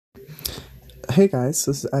Hey guys,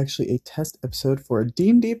 this is actually a test episode for a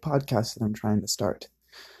D&D podcast that I'm trying to start.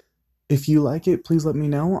 If you like it, please let me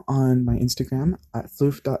know on my Instagram at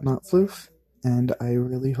floof.notfloof, and I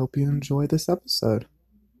really hope you enjoy this episode.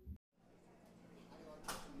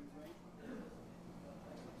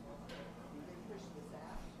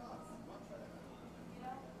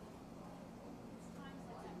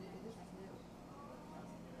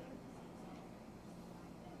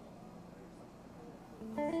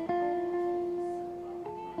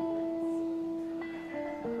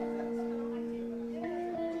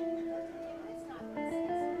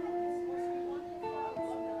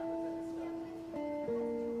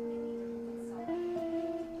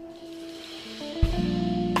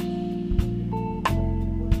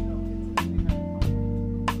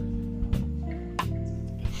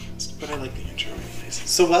 But I like the intro anyways.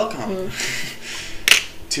 So welcome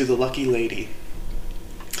to The Lucky Lady.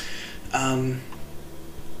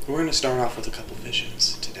 We're going to start off with a couple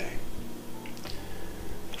visions today.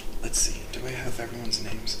 Let's see, do I have everyone's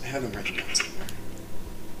names? I have them written down somewhere.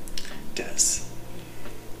 Des.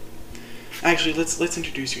 Actually, let's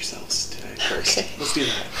introduce yourselves today first. Okay. Let's do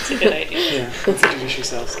that. That's a good idea. Yeah, let's introduce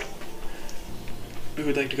yourselves. Who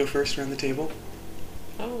would like to go first around the table?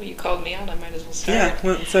 Oh, you called me out. I might as well start. Yeah,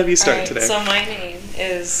 let's have you start Alright, today. So my name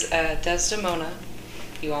is Desdemona.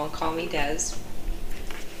 You all call me Des.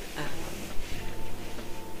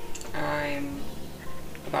 I'm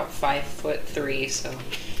about 5'3", so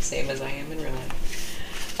same as I am in real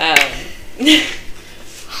life.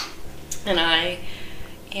 And I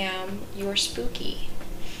am your spooky.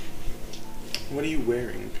 What are you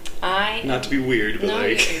wearing? I Not to be weird, but no,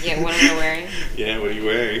 like... yeah, what am I wearing? Yeah, what are you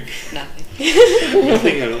wearing? Nothing.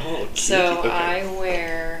 Nothing at all. So Okay. I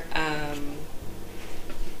wear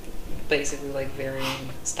basically like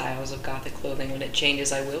varying styles of gothic clothing. When it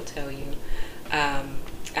changes, I will tell you.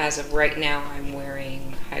 As of right now, I'm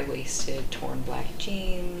wearing high-waisted torn black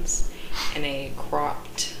jeans and a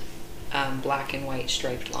cropped black and white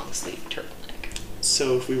striped long-sleeve turtleneck.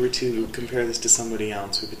 So if we were to compare this to somebody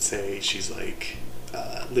else, we would say she's like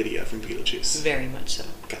Lydia from Beetlejuice. Very much so.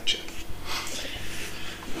 Gotcha.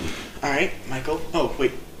 Alright, Michael. Oh,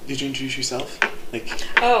 wait. Did you introduce yourself? Like...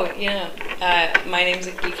 Oh, yeah. My name's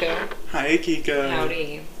Akiko. Hi, Kika.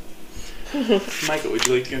 Howdy. Michael, would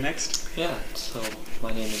you like to go next? Yeah, so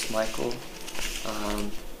my name is Michael.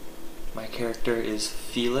 My character is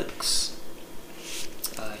Felix.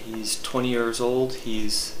 He's 20 years old.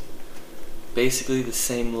 He's basically the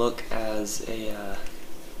same look as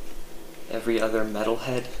every other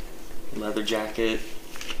metalhead. Leather jacket,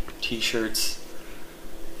 t-shirts,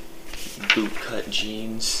 boot-cut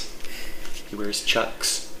jeans. He wears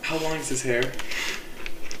Chucks, How long is his hair?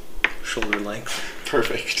 shoulder length.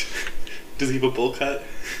 Perfect. Does he have a bowl cut?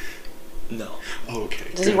 No. Oh,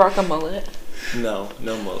 okay. Does he rock a mullet? No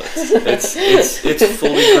mullets. It's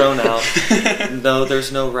fully grown out. No,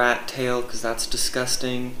 there's no rat tail because that's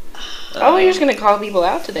disgusting. Oh, you're just gonna call people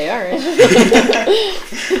out today, alright.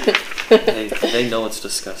 They know it's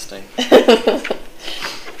disgusting.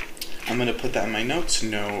 I'm gonna put that in my notes.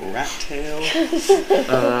 No rat tail.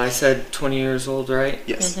 I said 20 years old, right?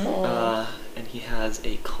 Yes. And he has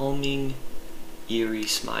a calming, eerie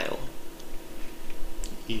smile.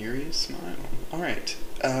 Eerie smile. Alright.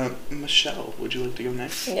 Michelle, would you like to go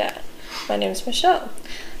next? Yeah, my name is Michelle.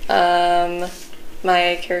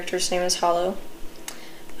 My character's name is Hollow.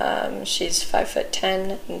 She's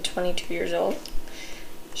 5'10" and 22 years old.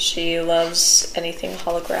 She loves anything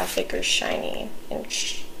holographic or shiny, and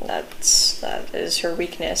that is her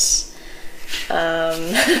weakness.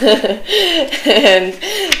 And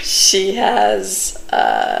she has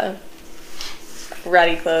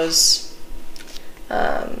ratty clothes.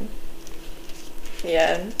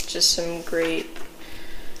 Yeah, just some great,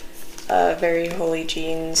 very holy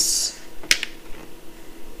jeans.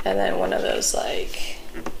 And then one of those, like,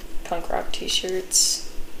 punk rock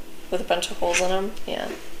t-shirts with a bunch of holes in them. Yeah.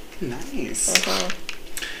 Nice. Mhm.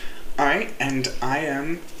 Alright, and I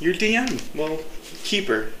am your DM. Well,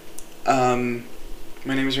 keeper. My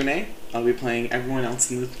name is Renee. I'll be playing everyone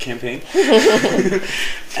else in the campaign.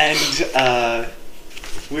 And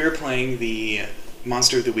we're playing the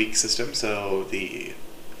Monster of the Week system, so the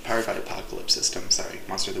Power God Apocalypse system,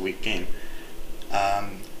 Monster of the Week game.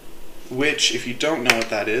 Which, if you don't know what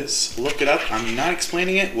that is, look it up. I'm not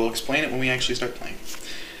explaining it. We'll explain it when we actually start playing.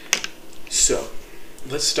 So,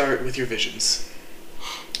 let's start with your visions.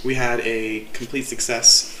 We had a complete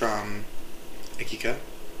success from Akika.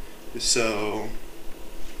 So,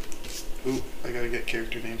 ooh, I gotta get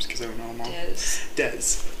character names because I don't know them all.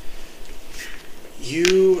 Des.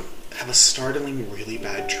 You have a startling, really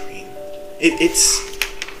bad dream. It's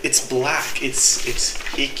it's black. It's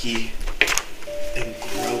icky and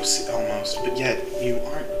gross almost, but yet you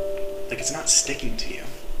aren't, like, it's not sticking to you.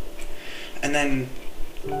 And then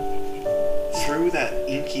through that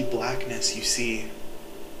inky blackness you see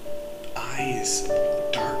eyes,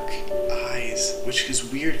 dark eyes, which is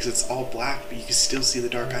weird because it's all black, but you can still see the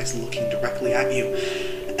dark eyes looking directly at you.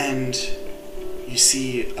 And you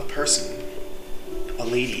see a person, a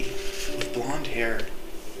lady with blonde hair,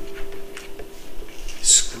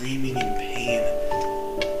 screaming in pain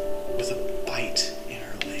with a bite in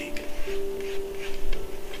her leg.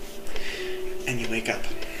 And you wake up.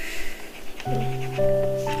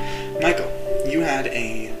 Michael, you had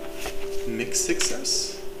a mixed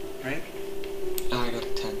success, right? I got a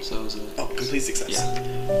 10, so it was a... Oh, complete success.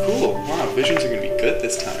 Yeah. Cool. Wow, visions are going to be good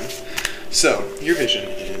this time. So, your vision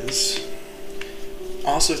is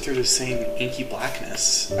also through the same inky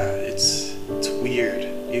blackness. It's weird.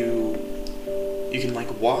 You can,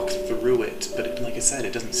 like, walk through it, but like I said,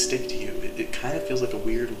 it doesn't stick to you. It kind of feels like a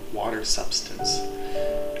weird water substance.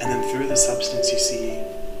 And then through the substance you see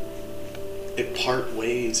it part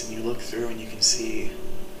ways, and you look through and you can see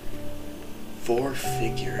 4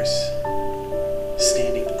 figures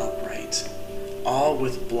standing upright, all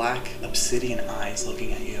with black obsidian eyes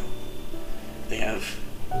looking at you. They have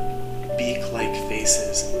beak-like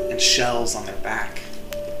faces and shells on their back,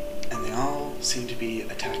 and they all seem to be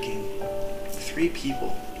attacking 3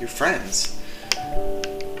 people, your friends,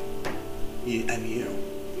 you,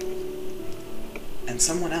 and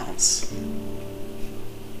someone else.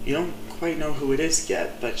 You don't quite know who it is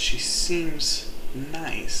yet, but she seems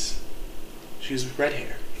nice. She has red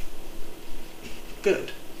hair.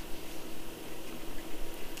 Good.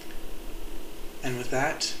 And with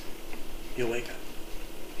that, you'll wake up.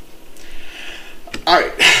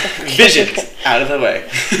 Alright, visions out of the way.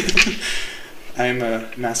 I'm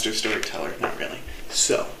a master storyteller, not really.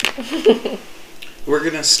 So, we're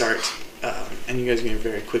gonna start, and you guys are gonna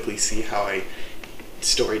very quickly see how I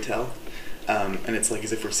storytell. And it's like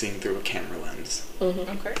as if we're seeing through a camera lens.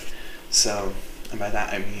 Mm-hmm. Okay. So, and by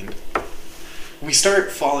that I mean, we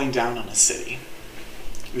start falling down on a city.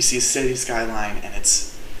 We see a city skyline, and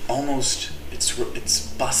it's almost, it's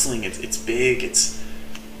bustling, it's big, it's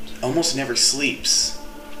almost never sleeps.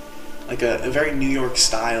 Like a very New York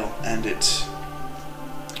style, and it's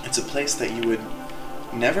a place that you would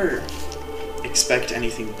never expect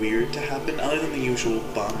anything weird to happen other than the usual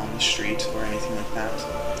bum on the street or anything like that.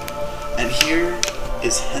 And here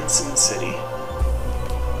is Henson City.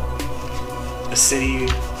 A city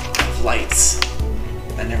of lights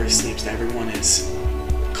that never sleeps. Everyone is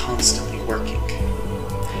constantly working.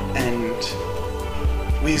 And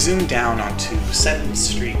we zoom down onto 7th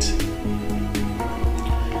Street,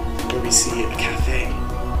 where we see a cafe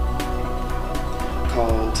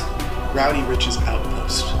called Rowdy Rich's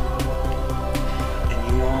Outpost.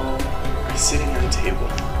 And you all are sitting at a table,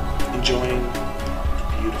 enjoying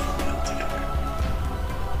a beautiful meal together.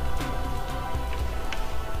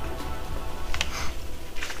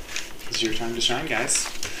 This is your time to shine, guys.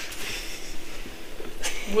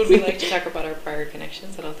 Would we like to talk about our prior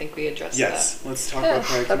connections? I don't think we addressed Yes, let's talk Yeah, about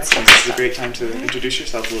prior let's connections. talk This is a about great time to introduce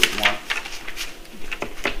yourself a little bit more.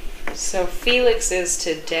 that. So Felix is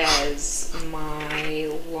to Des my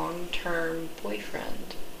long-term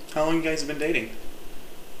boyfriend. How long you guys have been dating?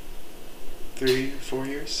 3, 4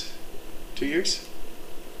 years? 2 years?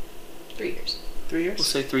 3 years. 3 years? We'll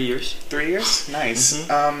say 3 years. 3 years? Nice.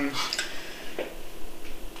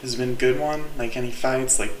 Has it been a good one? Like any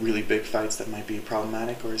fights, like really big fights that might be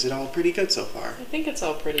problematic, or is it all pretty good so far? I think it's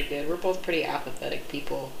all pretty good. We're both pretty apathetic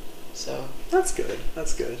people, so... That's good.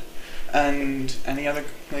 That's good. And any other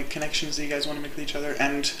like connections that you guys want to make with each other?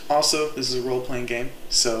 And also, this is a role-playing game,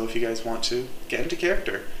 so if you guys want to, get into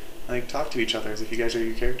character. Like, talk to each other as if you guys are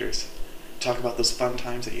your characters. Talk about those fun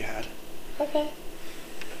times that you had. Okay.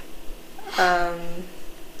 I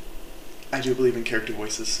do believe in character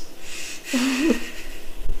voices.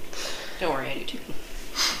 Don't worry, I do too.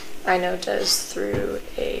 I know Des through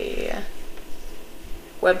a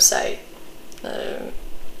website, a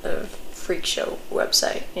freak show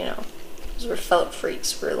website, you know. 'Cause we're fellow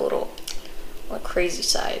freaks. We're a little on the crazy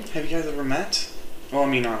side. Have you guys ever met? Well, I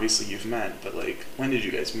mean, obviously you've met, but like, when did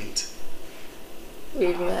you guys meet?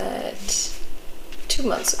 We met 2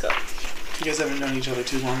 months ago. You guys haven't known each other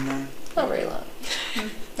too long then? Not very long.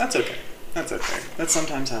 That's okay. That's okay. That's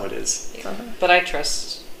sometimes how it is. Uh-huh. But I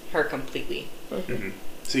trust her completely. Mm-hmm.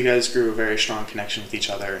 So you guys grew a very strong connection with each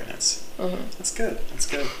other, and it's that's good. That's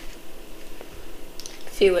good.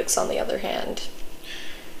 Felix, on the other hand,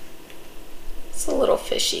 it's a little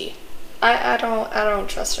fishy. I don't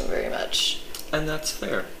trust him very much. And that's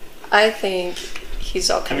fair. I think he's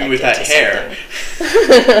all I connected mean, with that to hair.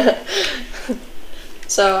 something.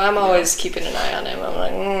 So I'm always keeping an eye on him. I'm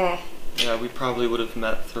like, Yeah, we probably would have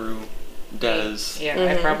met through Des. Yeah,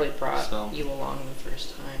 I Mhm. probably brought So. you along the first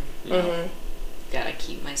time. You know. mhm. Gotta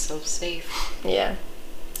keep myself safe. Yeah.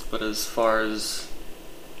 But as far as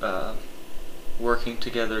working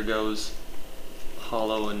together goes,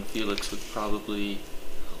 Hollow and Felix would probably,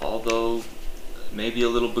 although maybe a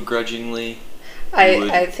little begrudgingly, would-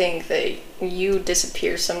 I think that you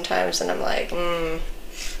disappear sometimes, and I'm like,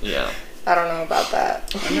 yeah. I don't know about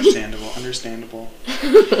that. Understandable.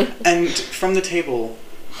 And from the table,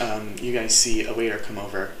 you guys see a waiter come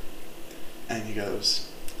over, and he goes,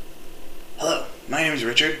 "Hello, my name is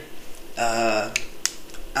Richard. I'm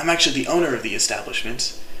actually the owner of the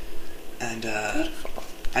establishment, and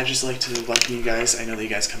I'd just like to welcome you guys. I know that you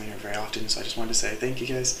guys come here very often, so I just wanted to say thank you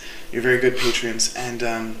guys. You're very good patrons, and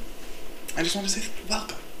I just want to say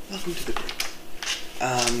welcome to the group.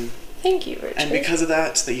 Thank you, Richard. And because of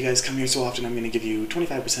that you guys come here so often, I'm going to give you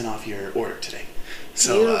 25% off your order today.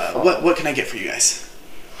 So Beautiful. what can I get for you guys?"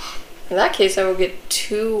 In that case, I will get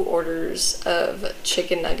 2 orders of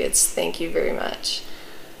chicken nuggets. Thank you very much.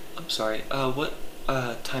 I'm sorry. What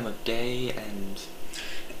time of day and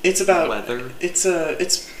It's about weather? It's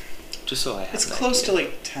Just so I have. it's an close to idea.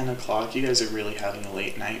 like 10 o'clock. You guys are really having a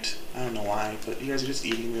late night. I don't know why, but you guys are just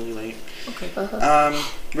eating really late. Okay.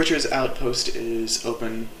 Richard's Outpost is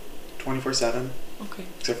open 24/7, Okay.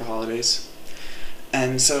 except for holidays.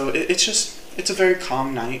 And so it's a very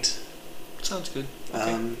calm night. Sounds good.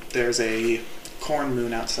 Okay. There's a corn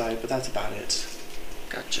moon outside, but that's about it.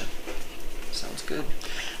 Gotcha. Sounds good.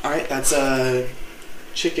 Alright, that's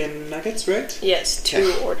chicken nuggets, right? Yes, 2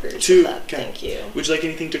 Okay. orders 2, of that. okay. Thank you. Would you like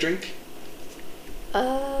anything to drink?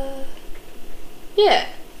 Yeah,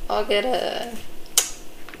 I'll get a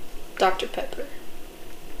Dr. Pepper.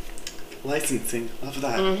 Licensing, love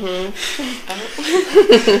that. Mm-hmm.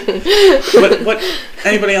 What?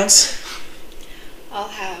 Anybody else? I'll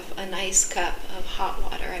have a nice cup of hot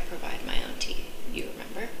water. I provide my own tea. You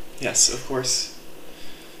remember? Yes, of course.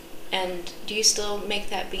 And do you still make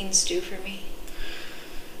that bean stew for me?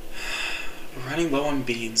 We're running low on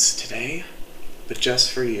beans today, but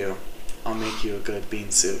just for you, I'll make you a good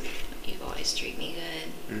bean soup. You always treat me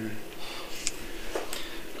good.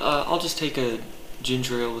 I'll just take a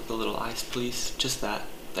ginger ale with a little ice, please. Just that.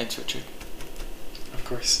 Thanks, Richard. Of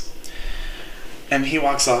course. And he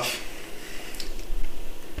walks off.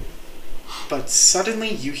 But suddenly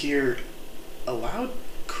you hear a loud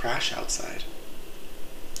crash outside.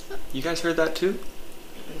 You guys heard that too?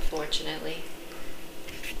 Unfortunately.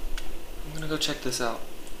 I'm gonna go check this out.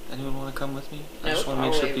 Anyone want to come with me? I Nope, just want to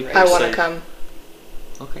I'll make sure wait people right are I want to safe. come.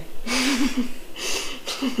 Okay.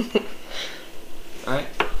 All right.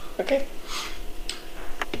 Okay.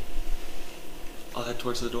 I'll head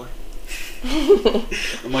towards the door.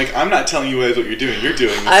 I'm like, I'm not telling you guys what you're doing. You're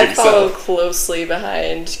doing this I follow yourself. closely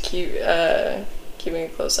behind, keeping a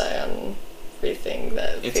close eye on everything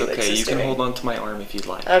that It's Felix okay. is You can doing. hold on to my arm if you'd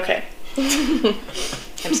like. Okay.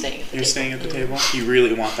 I'm staying at the You're table. staying at the table? You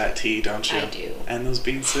really want that tea, don't you? I do. And those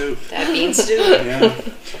bean soup. That bean stew. Yeah.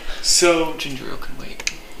 So, Ginger ale can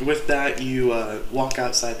wait. with that, you walk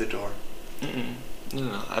outside the door. Mm-mm.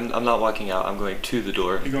 No. I'm not walking out. I'm going to the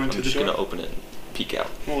door. You're going to I'm the just door? gonna open it and peek out.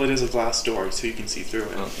 Well, it is a glass door, so you can see through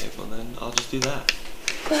it. Okay, well then I'll just do that.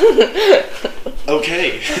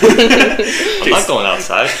 Okay. I'm not going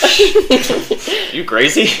outside. You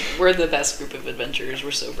crazy? We're the best group of adventurers.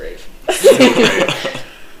 We're so brave.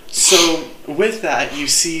 So, with that, you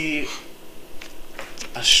see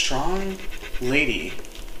a strong lady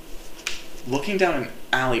looking down an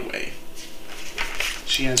alleyway.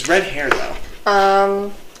 She has red hair,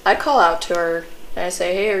 though. I call out to her and I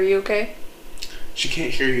say, "Hey, are you okay?" She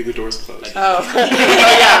can't hear you, the door's closed. Oh, oh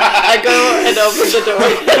yeah. I go and open the door.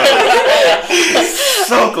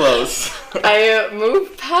 So close. I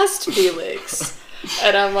move past Felix,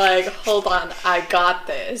 and I'm like, "Hold on, I got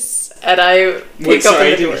this." And I Wait, pick sorry, I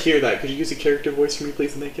open the didn't door. hear that. Could you use a character voice for me,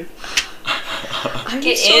 please, and thank you? I'm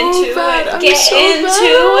Get so into bad. it. I'm Get so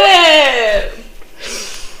into bad. it.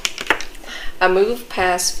 I move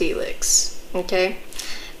past Felix, okay,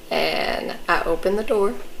 and I open the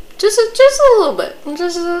door, just a little bit,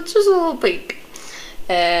 just a little peek,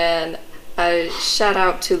 and I shout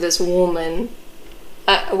out to this woman.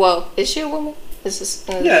 Well, is she a woman? Is this?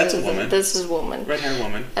 Yeah, it's a woman. This is a woman. Red hair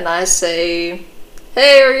woman. And I say,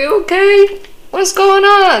 "Hey, are you okay? What's going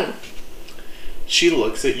on?" She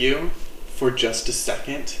looks at you for just a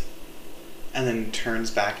second, and then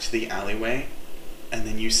turns back to the alleyway, and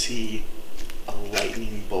then you see a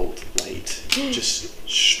lightning bolt light just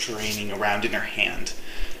straining around in her hand.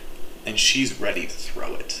 and she's ready to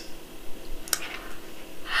throw it.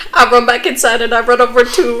 I run back inside and I run over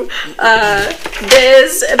to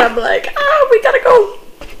Diz and I'm like, we gotta go.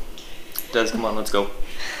 Des, come on, let's go.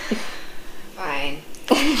 Fine.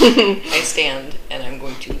 I stand and I'm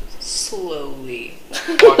going to slowly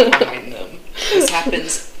walk behind them. This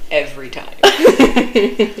happens every time.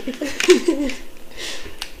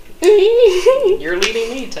 You're leading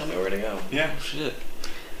me. Tell me where to go. Yeah. Shit.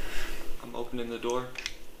 I'm opening the door.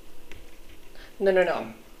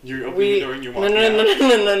 No. You're opening the door and you're walking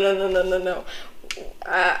No.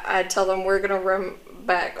 I tell them we're gonna run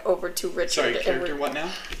back over to Richard. Sorry, character, what now?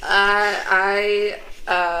 I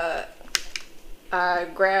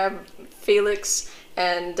grab Felix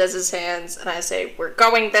and Dez's hands and I say, we're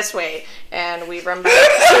going this way, and we run back to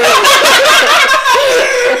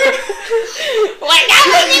We're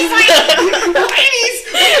going this way! Ladies,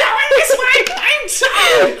 we're going this way! I'm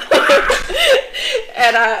sorry!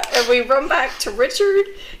 and we run back to Richard,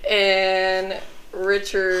 and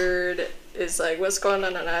Richard is like, what's going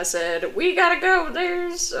on? And I said, we gotta go,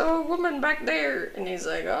 there's a woman back there. And he's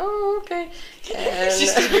like, oh, okay. And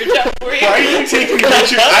Just do your job for you. Why are you taking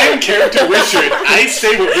Richard? I am character Richard. I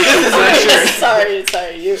say what Richard says.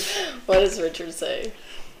 sorry, you. What does Richard say?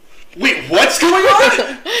 Wait, what's going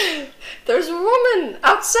on? There's a woman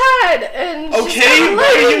outside, and she's Okay, got a why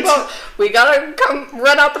are you lightning bolt. We gotta come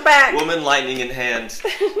run out the back. Woman lightning in hand.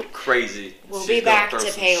 Crazy. We'll She's be gonna back to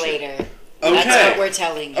burst some pay shit. later. Okay. That's what we're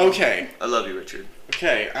telling you. Okay. I love you, Richard.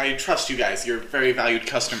 Okay, I trust you guys. You're very valued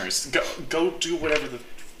customers. Go do whatever the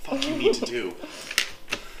fuck you need to do.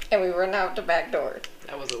 And we run out the back door.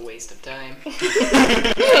 That was a waste of time.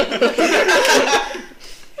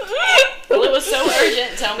 Well, it was so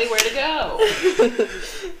urgent. Tell me where to go.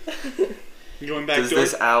 You going back Does door?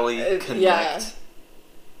 this alley connect? yeah.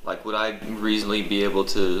 Like, would I reasonably be able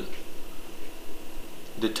to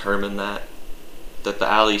determine that the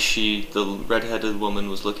alley the redheaded woman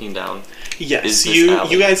was looking down? Yes, is this you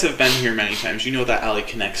alley? guys have been here many times. You know that alley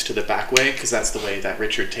connects to the back way because that's the way that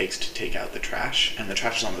Richard takes to take out the trash, and the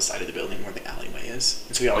trash is on the side of the building where the alleyway is,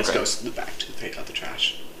 and so he always Okay. goes to the back to take out the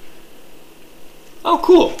trash. Oh,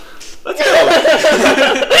 cool. Let's go.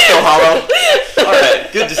 Let's go, Hollow. All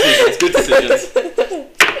right, good decisions. Good decisions.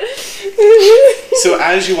 So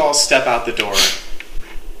as you all step out the door,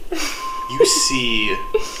 you see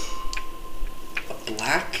a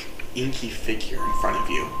black, inky figure in front of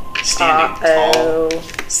you, standing tall,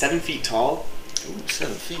 7 feet tall, Ooh,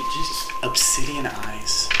 7 feet. Jesus. obsidian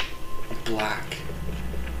eyes, black,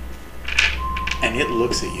 and it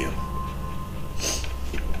looks at you,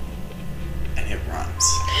 and it runs.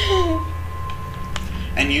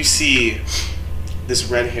 And you see this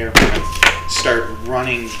red hair woman start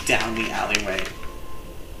running down the alleyway,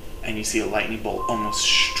 and you see a lightning bolt almost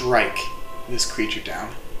strike this creature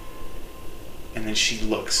down. And then she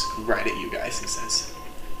looks right at you guys and says,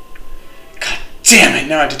 God damn it,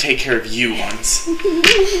 now I have to take care of you once.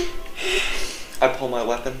 I pull my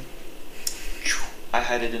weapon. I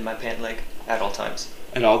hide it in my pant leg at all times.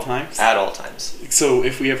 At all times? At all times. So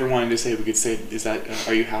if we ever wanted to say, we could say, is that,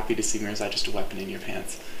 are you happy to see me, or is that just a weapon in your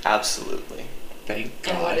pants? Absolutely. Thank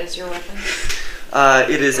God. And what is your weapon?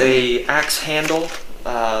 It is a axe handle,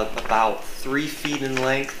 about 3 feet in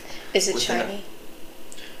length. Is it Within a- shiny?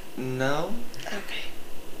 No. Okay.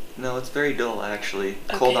 No, it's very dull, actually.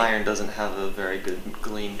 Cold Okay. iron doesn't have a very good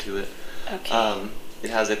gleam to it. Okay. It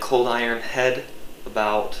has a cold iron head,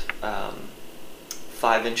 about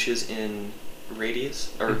 5 inches in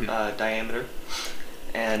radius, or diameter,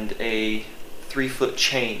 and a 3-foot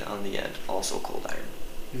chain on the end, also cold iron.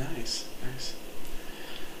 Nice, nice.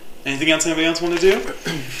 Anything else anybody else want to do?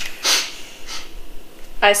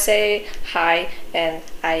 I say hi and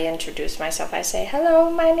I introduce myself. I say,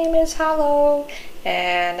 hello, my name is Hollow.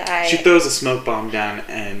 And She throws a smoke bomb down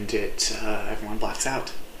and it, everyone blacks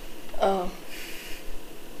out. Oh.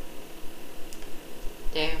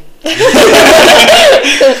 Damn. God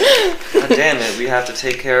damn it, we have to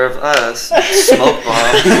take care of us. Smoke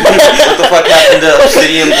bomb. What the fuck happened to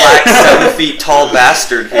obsidian black 7 feet tall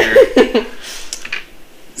bastard here?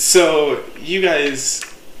 So, you guys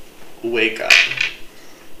wake up,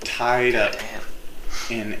 tied up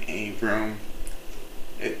Damn. in a room.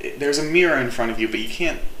 There's a mirror in front of you, but you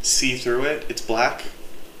can't see through it. It's black.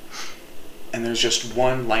 And there's just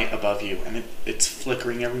one light above you, and it's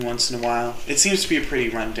flickering every once in a while. It seems to be a pretty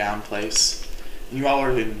run-down place. And you all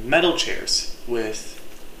are in metal chairs with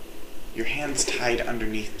your hands tied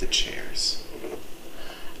underneath the chairs.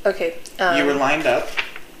 Okay. You were lined up.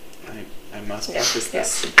 I must preface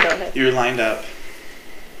this. Go ahead. You were lined up.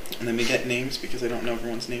 And let me get names because I don't know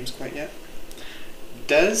everyone's names quite yet.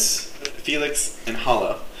 Des, Felix, and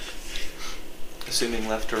Hollow. Assuming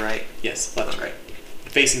left or right. Yes, left to right.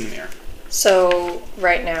 Facing the mirror. So,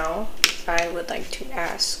 right now, I would like to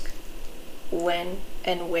ask when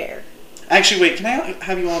and where. Actually, wait, can I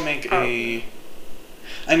have you all make a...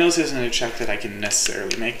 I know this isn't a check that I can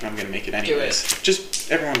necessarily make, but I'm going to make it anyways.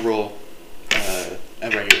 Just everyone roll a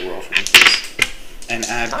regular roll for me, please. And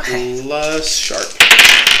add plus sharp.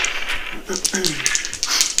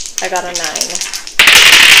 I got a 9.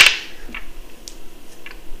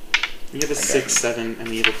 You have a 6, 7, and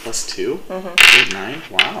you have a plus 2? Mm-hmm. 8, 9?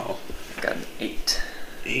 Wow. I got an 8.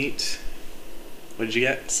 8. What did you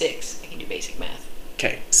get? 6. I can do basic math.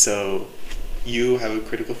 Okay, so you have a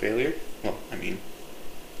critical failure? Well, I mean,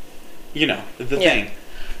 you know, the thing.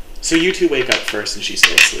 So you two wake up first and she's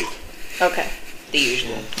still asleep. Okay. The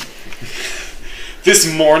usual. This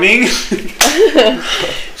morning? So-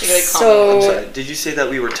 I'm sorry, did you say that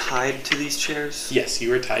we were tied to these chairs? Yes, you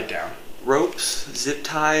were tied down. Ropes, zip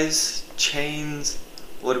ties, chains.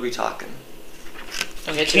 What are we talking?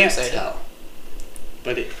 Don't get too Can't excited. tell.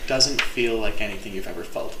 But it doesn't feel like anything you've ever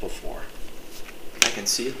felt before. I can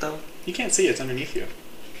see it though. You can't see it, it's underneath you.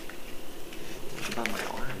 What about my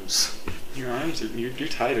arms? Your arms are, you're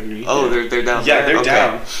tied underneath Oh, you. they're down Yeah, there? they're Okay.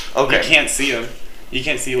 down. Okay. You can't see them. You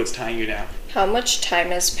can't see what's tying you down. How much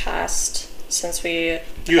time has passed since we...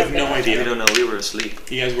 You have been no on? idea. We don't know. We were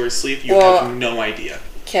asleep. You guys were asleep, you Well- have no idea.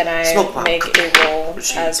 Can I Smoke bomb. make a roll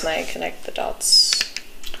Machine. as my connect the dots?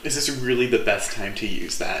 Is this really the best time to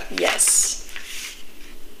use that? Yes.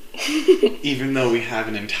 Even though we have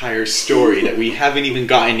an entire story that we haven't even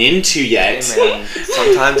gotten into yet. Hey man,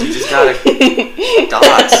 sometimes you just gotta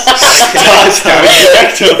dots. Dots, gotta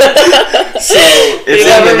connect them. So, It's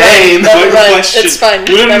Never in the mind, name. never what mind, question? it's fine,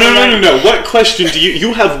 No, no, never no, no, mind. no, no. What question do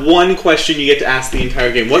you have one question you get to ask the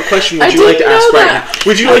entire game. What question would I you like to didn't ask know right that. now?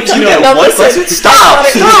 Would you I like to didn't know know what listen, question? stop!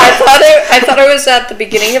 I thought it was at the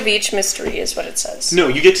beginning of each mystery is what it says. No,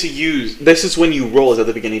 you get to use. This is when you roll is at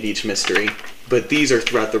the beginning of each mystery, but these are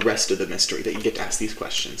throughout the rest of the mystery that you get to ask these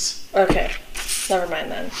questions. Okay. Never mind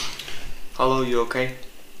then. Hello, you okay?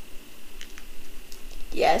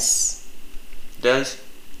 Yes. Des?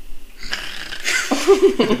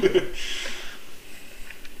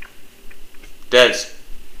 Des.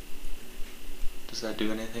 Does that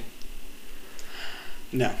do anything?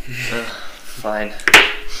 No. Fine.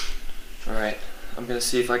 Alright. I'm gonna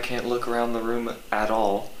see if I can't look around the room at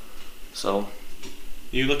all. So,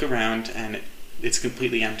 You look around and it's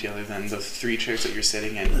completely empty other than the 3 chairs that you're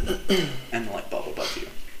sitting in and the light bulb above you,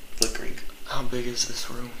 flickering. how big is this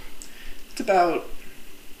room? It's about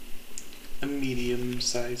a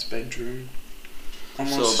medium-sized bedroom.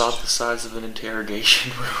 Almost. So about the size of an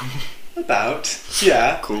interrogation room. About.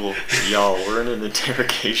 Yeah. Cool. Y'all, we're in an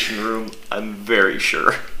interrogation room, I'm very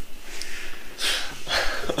sure.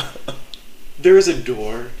 There is a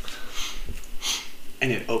door,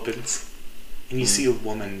 and it opens, and you see a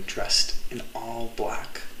woman dressed in all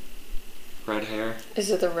black. Red hair.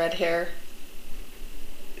 Is it the red hair?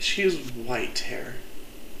 She has white hair,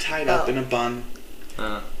 tied up in a bun.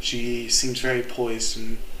 She seems very poised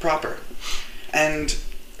and proper. And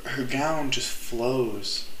her gown just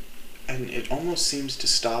flows, and it almost seems to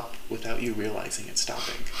stop without you realizing it's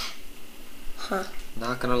stopping. Huh.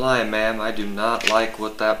 Not gonna lie, ma'am, I do not like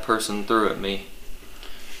what that person threw at me.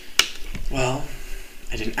 Well,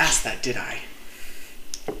 I didn't ask that, did I?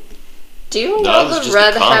 Do you That know was the just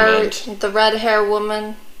a red hair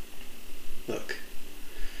woman? Look,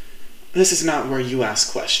 this is not where you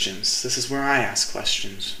ask questions. This is where I ask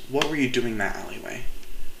questions. What were you doing in that alleyway?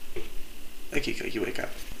 Akiko, you wake up.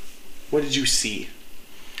 What did you see?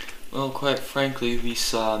 Well, quite frankly, we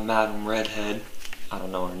saw Madam Redhead, I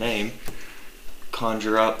don't know her name,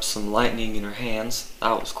 conjure up some lightning in her hands.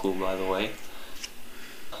 That was cool, by the way.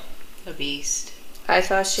 A beast. I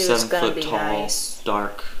thought she was 7 gonna foot be tall, nice.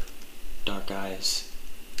 dark eyes.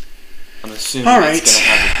 I'm assuming All right. it's gonna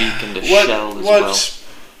have a beak and a shell as well.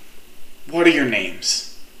 What are your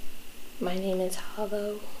names? My name is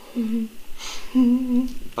Hollow.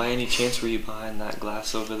 By any chance, were you behind that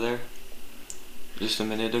glass over there? Just a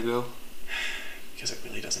minute ago? Because it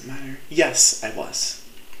really doesn't matter. Yes, I was.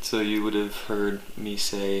 So you would have heard me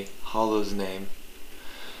say Hollow's name.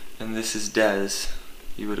 And this is Des.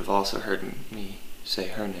 You would have also heard me say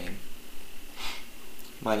her name.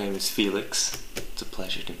 My name is Felix. It's a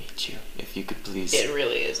pleasure to meet you. If you could please It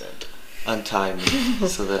really isn't. untie me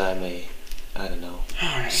so that I may, I don't know,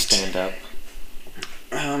 Alright. stand up.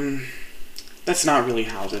 That's not really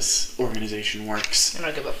how this organization works. I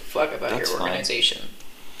don't give a fuck about That's your fine. organization.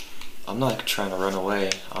 I'm not trying to run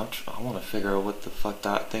away. I want to figure out what the fuck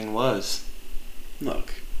that thing was.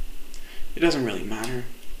 Look, it doesn't really matter.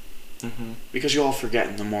 Mm-hmm. Because you all forget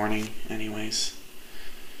in the morning, anyways.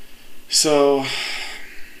 So,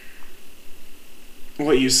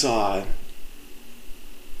 what you saw,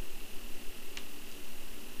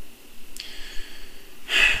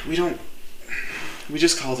 we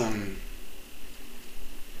just call them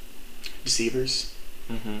deceivers.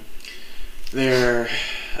 Mm-hmm. They're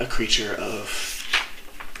a creature of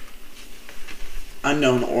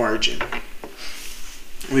unknown origin.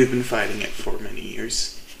 We've been fighting it for many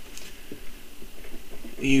years.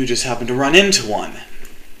 You just happened to run into one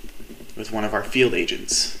with one of our field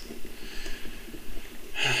agents.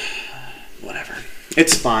 Whatever.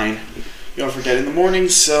 It's fine. You'll forget in the morning,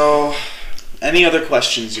 so any other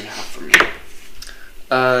questions you have for me?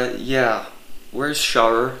 Yeah. Where's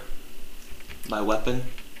Sharer? My weapon?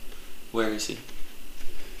 Where is he?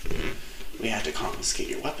 We had to confiscate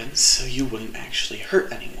your weapons so you wouldn't actually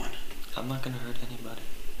hurt anyone. I'm not gonna hurt anybody.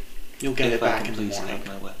 You'll get If it I back can in the please morning. have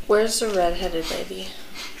my weapon. Where's the red-headed lady?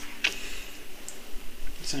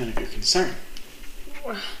 It's none of your concern.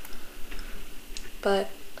 But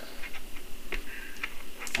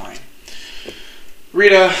Fine.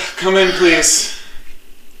 Rita, come in, please.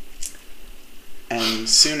 And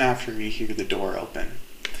soon after, you hear the door open,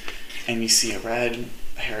 and you see a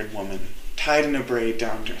red-haired woman tied in a braid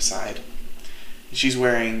down to her side. She's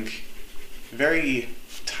wearing very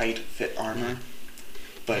tight-fit armor,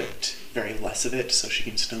 but very less of it, so she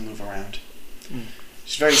can still move around.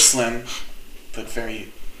 She's very slim, but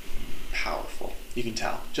very powerful. You can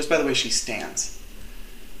tell just by the way she stands.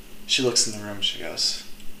 She looks in the room. She goes,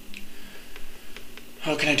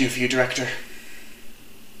 "What can I do for you, Director?"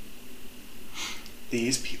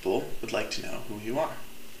 These people would like to know who you are.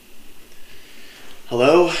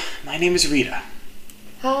 "Hello, my name is Rita."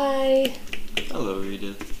 hi. Hello,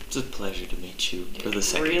 Rita. It's a pleasure to meet you for the It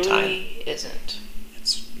second really time. isn't.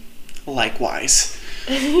 It's likewise.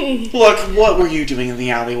 Look, what were you doing in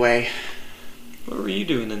the alleyway? What were you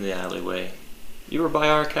doing in the alleyway? You were by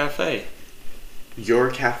our cafe.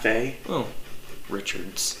 Your cafe? Oh,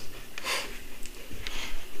 Richard's.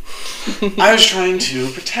 I was trying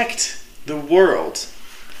to protect the world.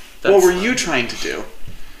 What That's were you trying to do?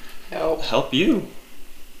 Help. Help you.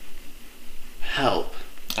 Help.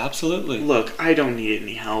 Absolutely. Look, I don't need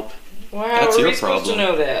any help. Wow, That's are your we supposed to problem.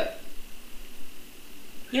 know that?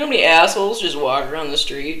 You know how many assholes just walk around the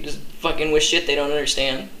street just fucking with shit they don't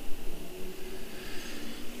understand?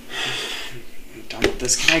 I'm done with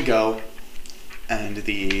this. Can I go? And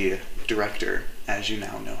the director, as you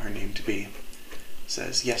now know her name to be,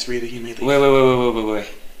 says, "Yes, Rita, you may leave." Wait.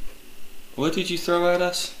 What did you throw at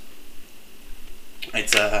us?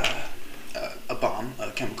 It's a bomb,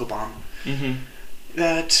 a chemical bomb, Mm-hmm.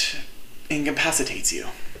 that incapacitates you.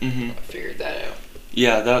 Mm-hmm. I figured that out.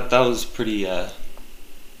 Yeah, that was pretty,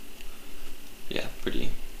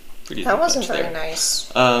 pretty That wasn't touch very there.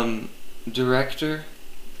 nice. Director,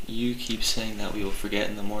 you keep saying that we will forget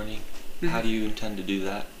in the morning. How do you intend to do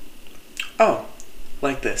that? Oh,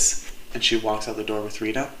 like this. And she walks out the door with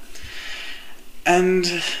Rita.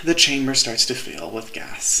 And the chamber starts to fill with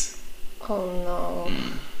gas. Oh no.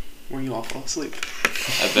 Where you all fall asleep.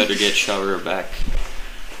 I better get Shower back.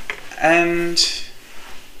 And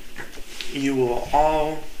you will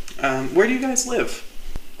all... where do you guys live?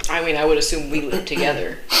 I mean, I would assume we live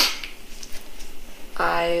together.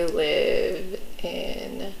 I live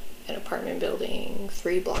in an apartment building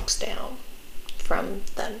 3 blocks down from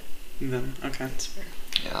them. Then, okay.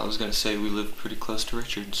 Yeah, I was gonna say we live pretty close to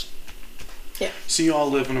Richard's. So you all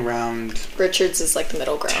live in around Richards is like the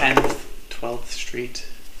middle ground. 10th, 12th Street?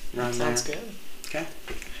 Around Sounds there. good. Okay.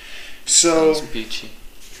 So... Sounds beachy.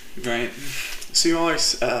 Right. So you all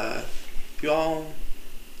are, you all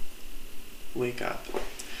wake up.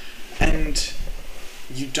 And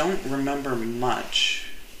you don't remember much.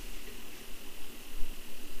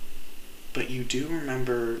 But you do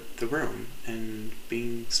remember the room and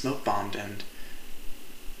being smoke bombed and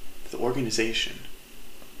the organization.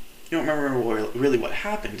 You don't remember really what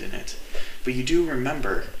happened in it, but you do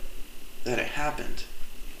remember that it happened.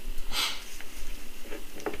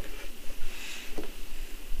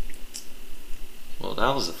 Well,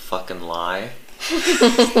 that was a fucking lie.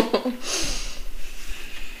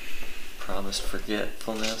 Promised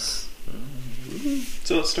forgetfulness.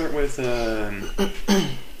 So let's start with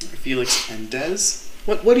Felix and Des.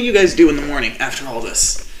 What do you guys do in the morning after all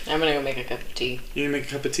this? I'm gonna go make a cup of tea. You gonna make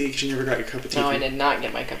a cup of tea because you never got your cup of tea? No, I did not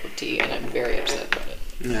get my cup of tea, and I'm very upset about it.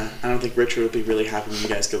 Yeah, I don't think Richard would be really happy when you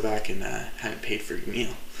guys go back and haven't paid for your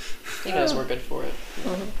meal. He knows we're good for it.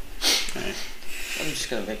 Alright, I'm just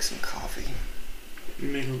gonna make some coffee.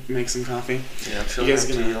 make some coffee. Yeah, she'll You guys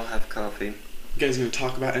have gonna- tea, I'll have coffee. You guys gonna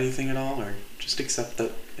talk about anything at all, or just accept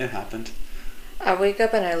that it happened? I wake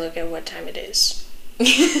up and I look at what time it is.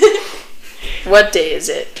 What day is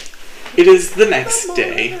it? It is the next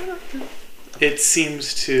day. It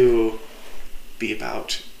seems to be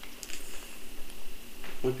about...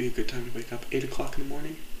 Would be a good time to wake up? 8 o'clock in the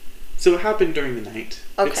morning? So it happened during the night.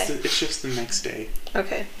 Okay. It's just the next day.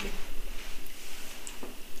 Okay.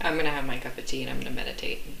 I'm gonna have my cup of tea and I'm gonna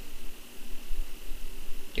meditate. And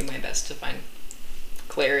do my best to find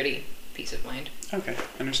clarity, peace of mind. Okay,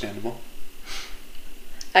 understandable.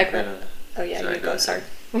 I I'm gonna- Oh yeah, Sorry, you go go. ahead. Sorry.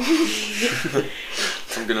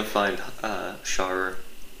 I'm gonna find Shar,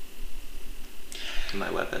 my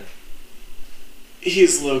weapon.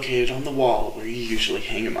 He's located on the wall where you usually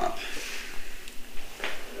hang him up.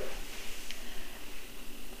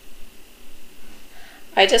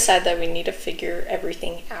 I decide that we need to figure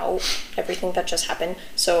everything out, everything that just happened.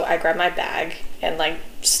 So I grab my bag and like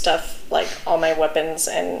stuff like all my weapons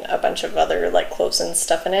and a bunch of other like clothes and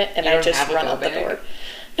stuff in it, and You I don't just have a run go out the bag? door.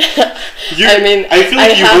 I feel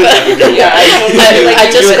like you have would have a go Yeah, bag. Like I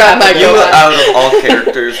you just would grab have my a You, go bag. out of all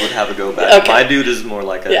characters, would have a go bag. Okay. My dude is more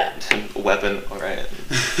like a Yeah. weapon. All right.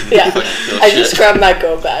 Yeah, Fucking I shit. just grab my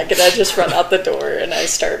go bag and I just run out the door and I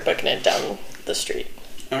start booking it down the street.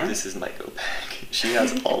 Alright. This is my go bag. She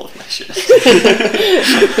has all of my shit.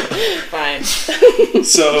 Fine.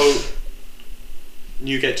 So,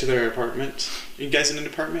 you get to their apartment. Are you guys in an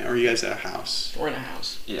apartment or are you guys at a house? We're in a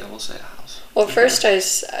house. Yeah, we'll say a house. Well, first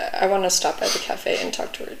I want to stop by the cafe and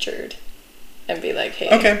talk to Richard and be like, hey.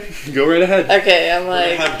 Okay, go right ahead. Okay, I'm We're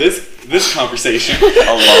gonna like, have this conversation.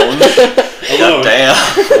 Alone. Alone. God damn.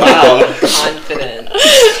 Wow. Confident.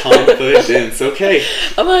 Confidence. Okay.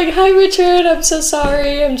 I'm like, hi Richard, I'm so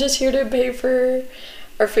sorry. I'm just here to pay for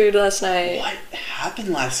our food last night. What happened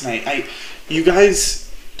last night? You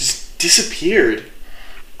guys just disappeared.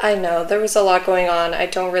 I know, there was a lot going on. I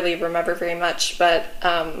don't really remember very much, but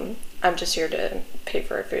I'm just here to pay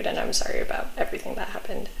for our food and I'm sorry about everything that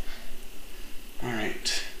happened.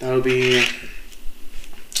 Alright. That'll be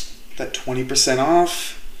that 20%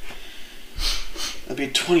 off. That'll be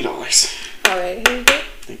 $20. Alright, here you go.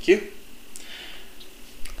 Thank you.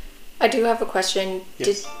 I do have a question.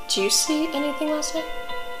 Yes. Did you see anything last night?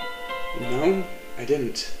 No, I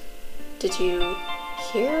didn't. Did you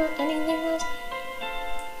hear anything last night?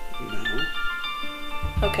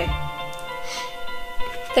 No. Okay.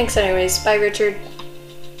 Thanks anyways. Bye, Richard.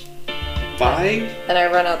 Bye. And I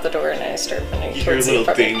run out the door and I start running You hear a towards the little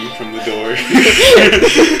apartment. ding from the door.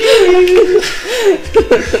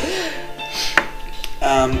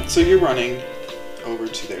 So you're running over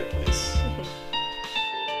to their place.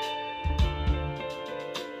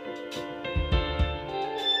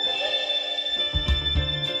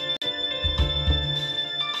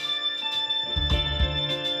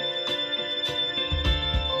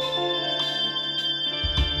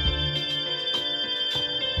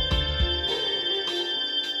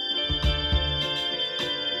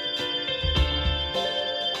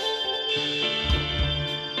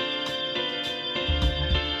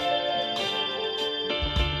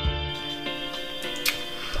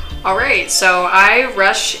 Alright, so I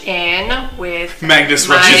rush in with Magnus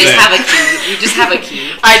my- rushes You just in. have a key. You just have a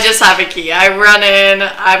key. I just have a key. I run in.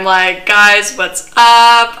 I'm like, guys, what's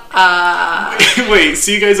up? Wait,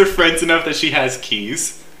 so you guys are friends enough that she has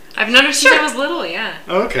keys? I've known her since I was little, yeah.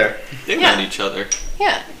 Oh, okay. They've Yeah. known each other.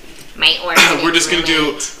 Yeah. Might work. We're just gonna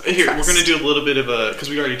do here. Trust. We're gonna do a little bit of a because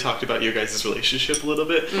we already talked about your guys' relationship a little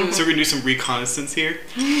bit. So we're gonna do some reconnaissance here.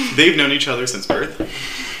 They've known each other since birth,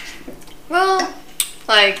 Well,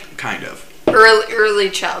 like kind of. early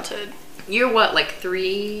childhood. You're what, like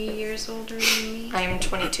 3 years older than me? I'm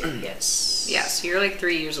 22. Yes. Yeah, so you're like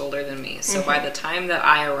 3 years older than me. So by the time that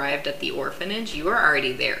I arrived at the orphanage, you were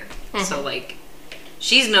already there. So like,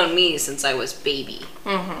 she's known me since I was baby.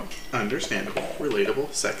 Understandable,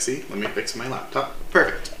 relatable, sexy. Let me fix my laptop.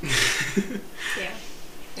 Perfect. Yeah.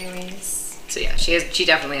 Anyways. So yeah, she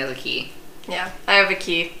definitely has a key. Yeah, I have a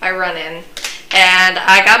key. I run in, and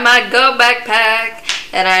I got my Go backpack,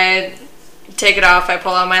 and I take it off. I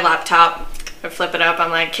pull out my laptop. I flip it up. I'm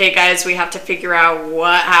like, "Okay, guys, we have to figure out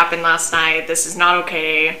what happened last night. This is not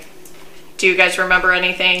okay. Do you guys remember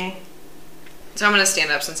anything?" So I'm gonna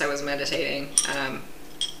stand up since I was meditating.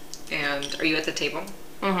 And are you at the table?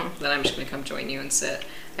 Mm-hmm. Then I'm just gonna come join you and sit.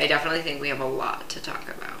 I definitely think we have a lot to talk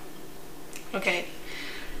about. Okay.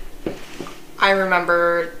 I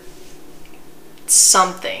remember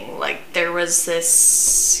something like there was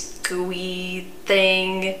this gooey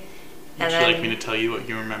thing, Would and you then like me to tell you what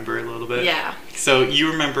you remember a little bit? yeah. So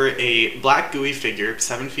you remember a black gooey figure,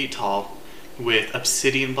 7 feet tall, with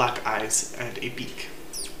obsidian black eyes and a beak.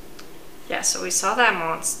 Yeah, so we saw that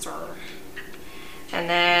monster. And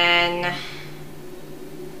then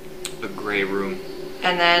A gray room.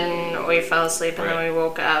 then we fell asleep, and Right. then we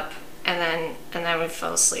woke up, and then we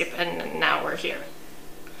fell asleep, and now we're here.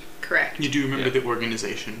 Correct. You do remember Yeah. the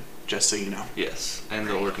organization, just so you know. Yes, and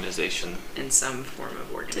the Right. organization. In some form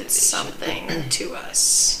of organization. Did something to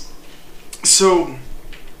us. So,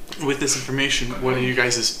 with this information, what's your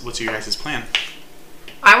guys' plan?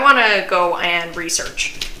 I want to go and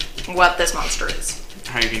research what this monster is.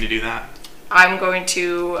 How are you going to do that? I'm going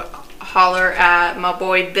to holler at my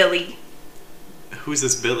boy Billy. Who's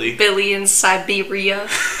this Billy? Billy in Siberia.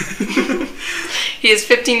 He is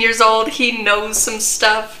 15 years old. He knows some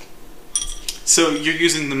stuff. So you're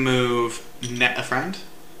using the move Net a Friend?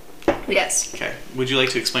 Yes. Okay. Would you like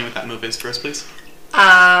to explain what that move is for us, please?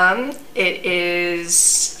 It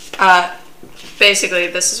is basically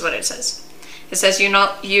this is what it says. It says you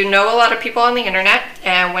know a lot of people on the internet,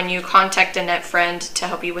 and when you contact a net friend to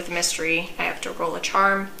help you with a mystery, I have to roll a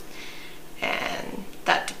charm, and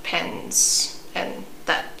that depends, and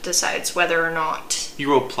that decides whether or not.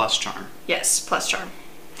 You roll plus charm, Yes, plus charm.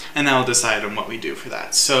 and that'll decide on what we do for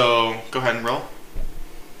that. So go ahead and roll.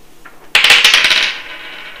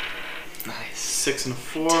 Nice. 6 and a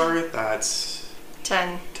 4. That's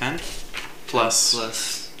 10 10. Plus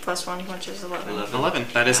plus 1, which is 11. 11.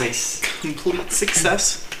 That is Nice. a complete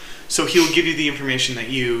success. So he'll give you the information that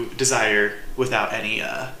you desire without any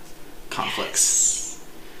conflicts.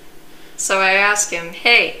 So I ask him,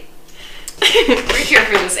 hey, We're here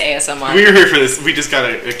for this ASMR. We're here for this. We just got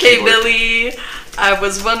a hey keyboard. Billy, I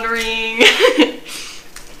was wondering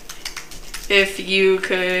if you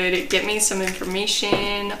could get me some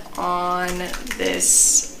information on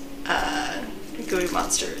this gooey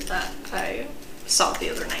monster that I saw the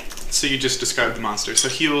other night. So you just described the monster. So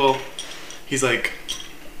he's like,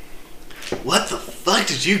 what the fuck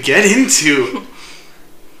did you get into?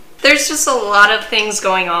 There's just a lot of things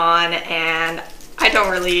going on, and I don't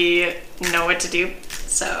really know what to do.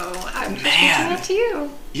 So I'm just reaching Man. out to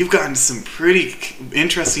you. You've gotten some pretty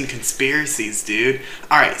interesting conspiracies, dude.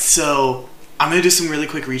 Alright, so I'm gonna do some really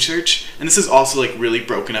quick research. And this is also like really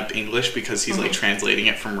broken up English because he's like translating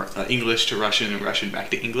it from English to Russian and Russian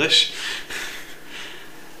back to English.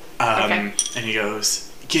 Okay. And he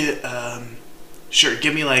goes, sure,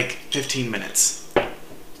 give me like 15 minutes.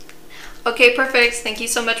 Okay, perfect. Thank you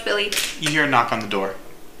so much, Billy. You hear a knock on the door.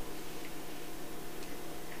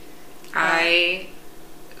 I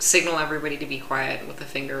signal everybody to be quiet with a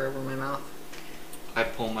finger over my mouth. I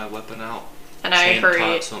pull my weapon out. And I chain hurry,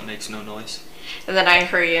 taut so it makes no noise. and then I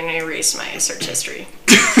hurry and erase my search history.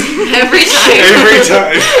 Every time. Every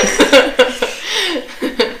time.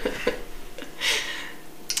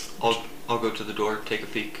 I'll go to the door, take a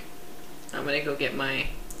peek. I'm gonna go get my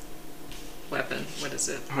weapon. What is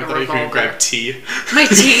it? Oh, I thought you were gonna grab tea. My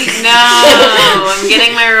teeth. No, I'm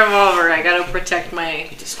getting my revolver. I gotta protect my.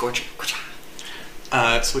 Need to scorch it.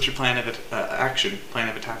 So what's your plan of action? Plan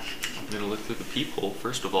of attack? I'm gonna look through the peephole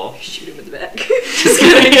first of all. Shoot him in the back. Just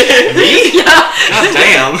kidding. Me? Yeah. God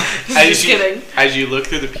damn. Just kidding. As you look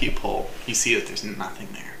through the peephole, you see that there's nothing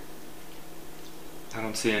there. I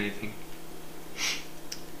don't see anything.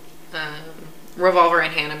 Revolver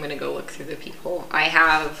in hand, I'm gonna go look through the peephole. I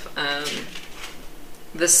have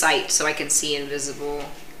the sight, so I can see invisible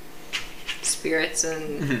spirits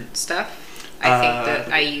and stuff. I think that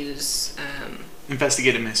I use.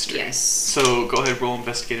 Investigate a mystery. Yes. So go ahead, roll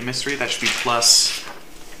investigate a mystery. That should be plus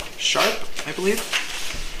sharp, I believe.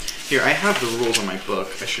 Here, I have the rules on my book.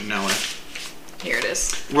 I should know it. Here it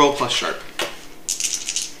is. Roll plus sharp.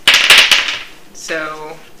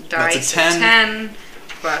 So That's a dice 10. 10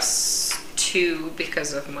 plus 2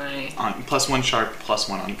 because of my. Plus 1 sharp, plus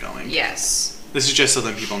 1 ongoing. Yes. This is just so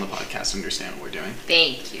that people on the podcast understand what we're doing.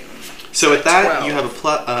 Thank you. So with that, 12. you have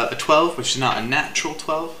a 12, which is not a natural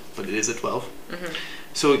 12, but it is a 12. Mm-hmm.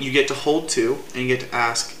 So you get to hold 2, and you get to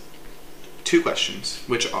ask 2 questions,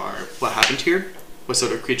 which are, what happened here? What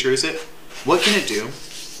sort of creature is it? What can it do?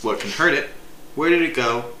 What can hurt it? Where did it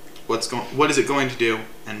go? What is it going to do?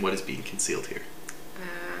 And what is being concealed here?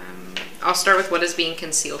 I'll start with what is being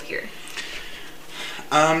concealed here.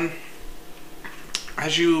 As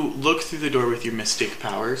you look through the door with your mystic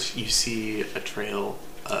powers, you see a trail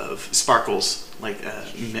of sparkles, like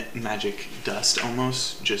magic dust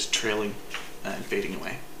almost, just trailing and fading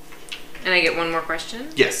away. And I get one more question.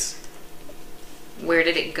 Yes. Where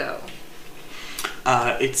did it go?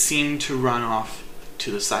 It seemed to run off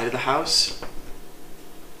to the side of the house,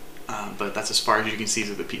 but that's as far as you can see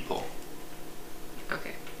through the peephole.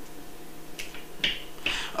 Okay.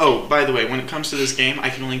 Oh, by the way, when it comes to this game, I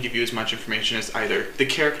can only give you as much information as either the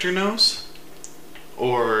character knows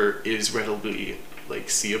or is readily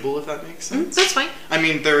seeable, if that makes sense. That's fine. I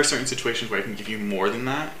mean, there are certain situations where I can give you more than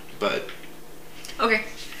that, but Okay.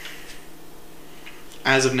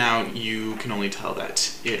 as of now, you can only tell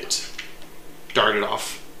that it darted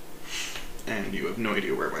off, and you have no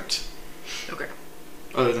idea where it went, Okay.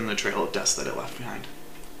 other than the trail of dust that it left behind.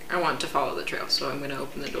 I want to follow the trail, so I'm going to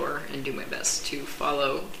open the door and do my best to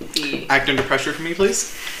follow the... Act under pressure for me, please.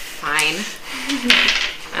 Fine.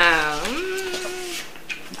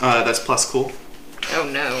 That's plus cool. Oh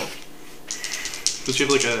no. Does you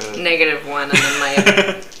have like a... -1 and then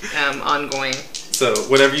my ongoing. So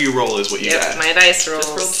whatever you roll is what you Yep, get. my dice rolls.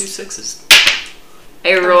 Just roll 2 6s.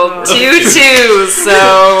 I rolled 2 2. 2s,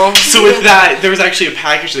 so... So with that, there was actually a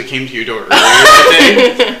package that came to your door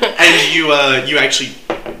earlier today, and you actually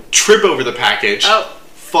trip over the package,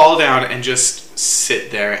 fall down, and just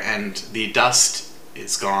sit there, and the dust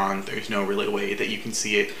is gone. There's no really way that you can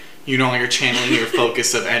see it. You're no longer channeling your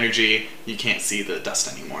focus of energy. You can't see the dust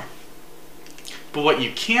anymore. But what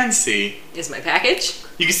you can see... Is my package?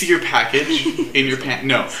 You can see your package in your pants.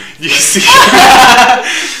 No. You can see...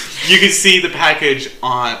 you can see the package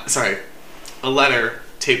on... Sorry. A letter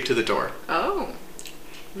taped to the door. Oh.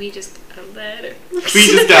 We just got a letter. We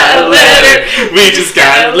just got a letter. We just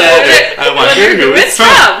got a letter. I wonder who it's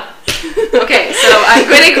from. Okay, so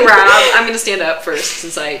I'm going to stand up first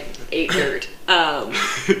since I ate dirt.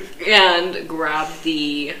 And grab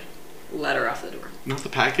the letter off the door. Not the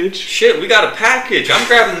package? Shit, we got a package. I'm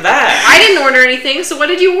grabbing that. I didn't order anything, so what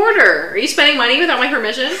did you order? Are you spending money without my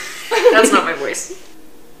permission? That's not my voice.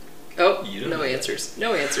 Oh, no answers.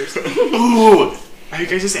 No answers. Ooh! Are you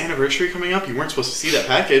guys' anniversary coming up? You weren't supposed to see that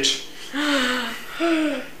package.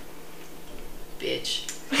 Bitch.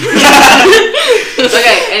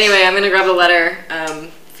 Okay, anyway, I'm gonna grab the letter.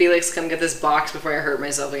 Felix, come get this box before I hurt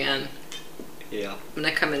myself again. Yeah. I'm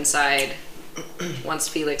gonna come inside. Once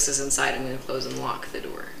Felix is inside, I'm gonna close and lock the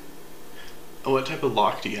door. Oh, what type of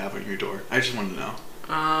lock do you have on your door? I just wanted to know.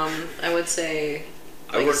 I would say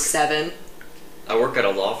I like work- 7. I work at a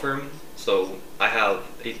law firm, so I have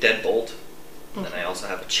a deadbolt, and I also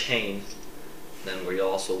have a chain. Then we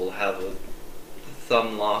also will have a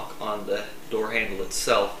thumb lock on the door handle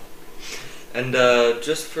itself. And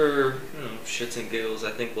just for shits and giggles,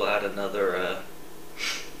 I think we'll add another.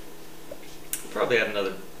 Probably add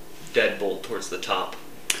another deadbolt towards the top.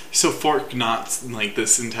 So Fork knots like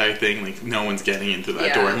this entire thing, like no one's getting into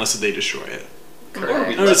that door unless they destroy it. Or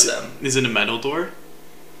we Correct. let them. Is it a metal door?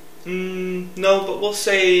 No, but we'll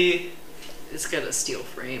say It's got a steel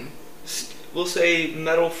frame.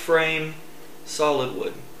 metal frame, solid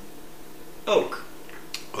wood, oak.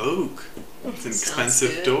 Oak. It's an Sounds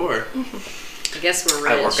expensive good. door. I guess we're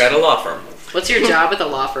rich. I work at a law firm. What's your job at the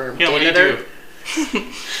law firm? Yeah, what do you Janitor?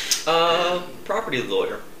 do? Property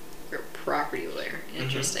lawyer. You're a property lawyer.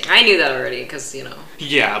 Interesting. I knew that already because,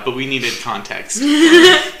 Yeah, but we needed context.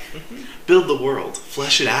 Build the world.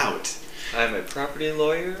 Flesh it out. I'm a property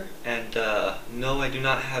lawyer, and no, I do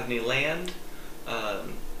not have any land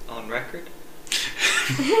on record.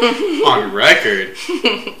 On record.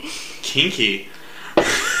 Kinky.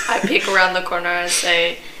 I peek around the corner and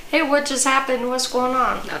say, "Hey, what just happened? What's going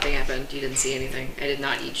on?" Nothing happened. You didn't see anything. I did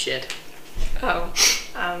not eat shit. Oh,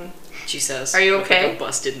 She says. Are you with, okay? Like a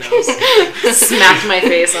busted nose. Smacked my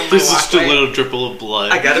face on my This is just a walkway. little dribble of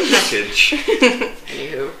blood. I got a package.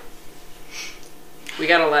 Anywho. We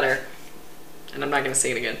got a letter. And I'm not going to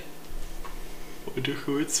say it again. Wonder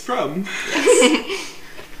who it's from.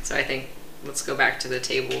 So I think let's go back to the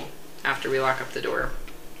table after we lock up the door.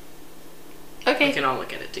 We okay. can all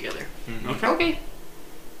look at it together. Okay. Okay.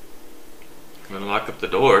 I'm gonna lock up the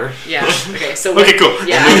door. Yeah. Okay. So Okay, cool.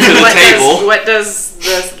 Yeah. Move to the table. What does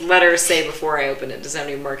the letter say before I open it? Does it have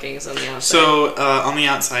any markings on the outside? So on the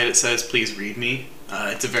outside it says, "Please read me."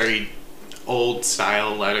 It's a very old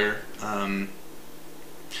style letter.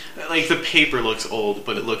 Like the paper looks old,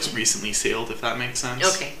 but it looks recently sealed. If that makes sense.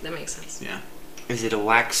 Okay, that makes sense. Yeah. Is it a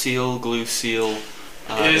wax seal, glue seal?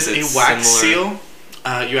 It is a wax seal.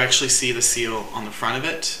 You actually see the seal on the front of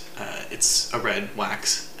it. It's a red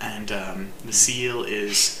wax, and the seal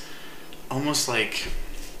is almost like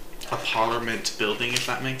a parliament building, if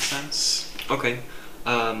that makes sense. Okay.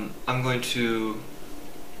 I'm going to.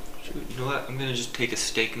 You know what? I'm gonna just take a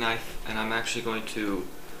steak knife, and I'm actually going to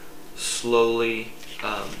slowly,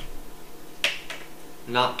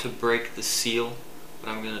 not to break the seal, but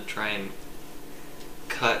I'm gonna try and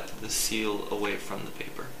cut the seal away from the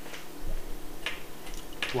paper.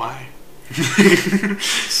 Why?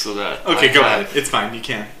 So that. Okay, I go have- ahead. It's fine. You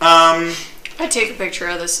can. I take a picture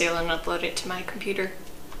of the seal and upload it to my computer.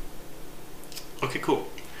 Okay, cool.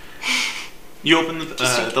 You open the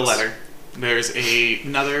case. letter. There's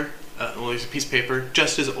another. There's a piece of paper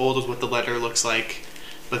just as old as what the letter looks like,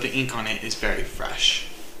 but the ink on it is very fresh.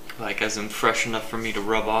 Like, as in fresh enough for me to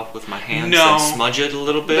rub off with my hands No. and smudge it a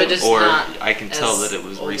little bit? But just or not I can tell as that it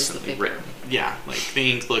was old as the recently paper. written? Yeah, like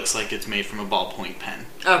the ink looks like it's made from a ballpoint pen,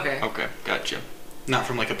 Okay. Okay, gotcha. not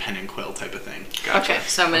from like a pen and quill type of thing. Gotcha. Okay,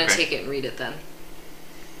 so I'm gonna Okay. take it and read it then.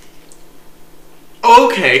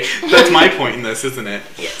 Okay, that's my point in this, isn't it?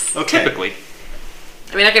 Yes. Okay. Typically.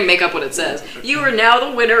 I mean, I can make up what it says. You are now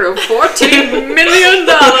the winner of $14 million.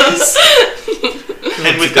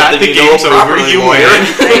 And with Good that, thing the you know game's over. properly, You lawyer. win.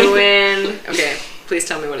 I win. Okay, please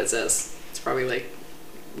tell me what it says. It's probably like,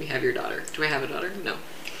 we have your daughter. Do I have a daughter? No.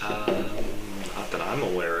 Not that I'm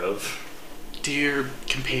aware of. Dear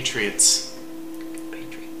compatriots,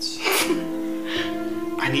 Patriots.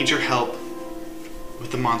 I need your help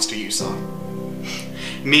with the monster you saw.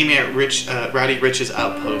 Meet me at Rowdy Rich's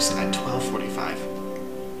outpost at 12:45.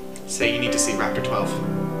 Say you need to see Raptor 12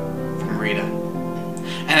 from Rita.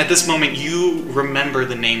 And at this moment, you remember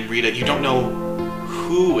the name Rita. You don't know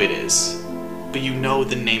who it is, but you know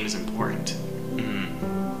the name is important.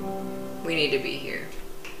 We need to be here.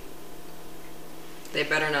 They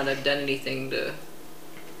better not have done anything to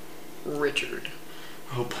Richard.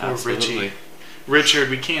 Oh, poor Absolutely. Richie. Richard,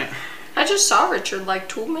 we can't. I just saw Richard like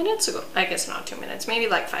 2 minutes ago. I guess not 2 minutes, maybe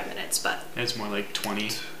like 5 minutes, but It's more like 20.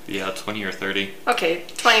 Yeah, 20 or 30. okay,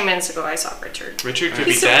 20 minutes ago I saw Richard. Richard could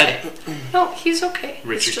be He's dead. okay. No, he's okay.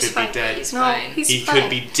 Richard He's just could be fine. dead. He's No, fine. he's He fine. could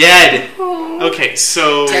be dead. Oh. Okay,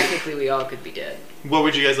 so Technically, we all could be dead. what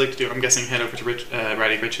would you guys like to do? I'm guessing head over to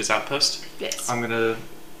Rowdy Rich's outpost. Yes. I'm gonna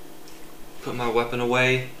put my weapon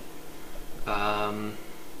away.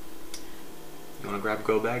 You wanna grab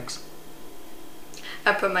go bags?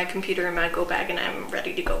 I put my computer in my go bag and I'm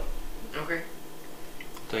ready to go. Okay.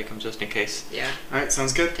 Take them just in case. Yeah. All right,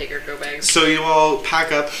 sounds good. Take our go bags. So you all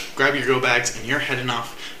pack up, grab your go bags, and you're heading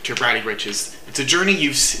off to Rowdy Rich's. It's a journey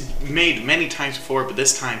you've made many times before, but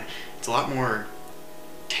this time it's a lot more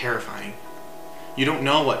terrifying. You don't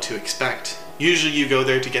know what to expect. Usually you go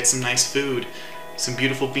there to get some nice food, some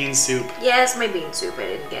beautiful bean soup, Yes, my bean soup I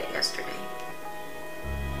didn't get yesterday.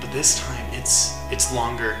 but this time it's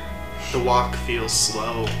longer. The walk feels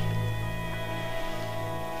slow.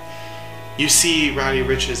 You see Rowdy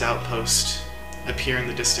Rich's outpost appear in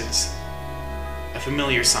the distance. A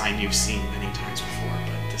familiar sign you've seen many times before,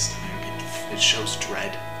 but this time it shows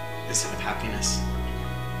dread instead of happiness.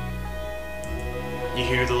 You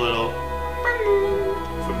hear the little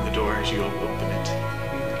from the door as you open it.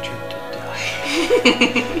 Richard did die.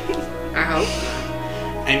 I hope.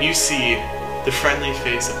 And you see the friendly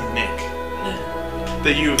face of Nick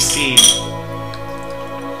that you have seen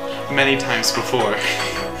many times before.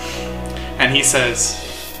 And he says,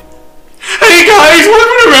 "Hey guys,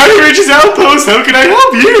 welcome to Rowdy Rich's outpost. How can I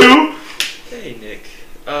help you?" Hey, Nick.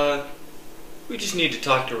 We just need to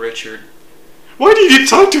talk to Richard. Why do you need to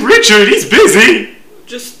talk to Richard? He's busy.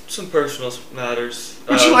 Just some personal matters.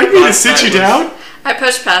 Would you like me to sit you down? I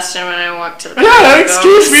pushed past him and I walked to the Yeah, back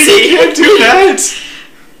excuse me, you can't do that.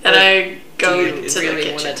 And I go Do you to the really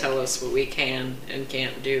want to kitchen. tell us what we can and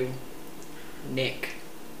can't do, Nick?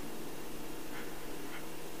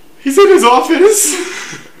 He's in his office.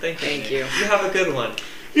 Thank you. Thank Nick. you. You have a good one.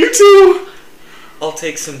 You too. I'll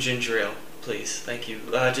take some ginger ale, please. Thank you.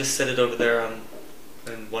 Just set it over there on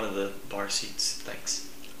one of the bar seats. Thanks.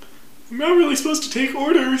 I'm not really supposed to take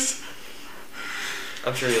orders.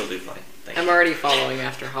 I'm sure you'll do fine. Thank I'm you. already following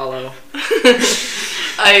after Hollow.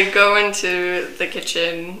 I go into the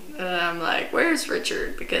kitchen and I'm like, "Where's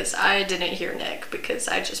Richard?" Because I didn't hear Nick because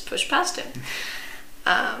I just pushed past him.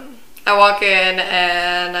 I walk in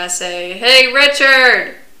and I say, "Hey,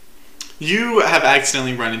 Richard!" You have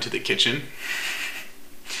accidentally run into the kitchen,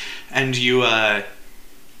 and you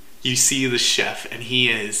see the chef, and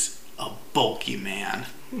he is a bulky man.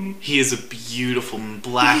 He has a beautiful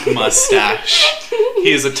black mustache.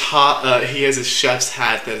 He has he has a chef's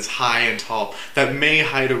hat that is high and tall that may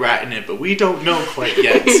hide a rat in it, but we don't know quite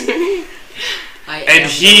yet. I And am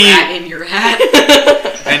he- the rat in your hat.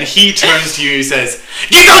 And he turns to you and he says,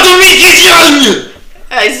 "Get out of my kitchen!"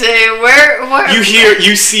 I say, "Where?"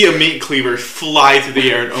 You see a meat cleaver fly through the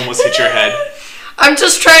air and almost hit your head. I'm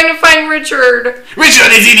just trying to find Richard.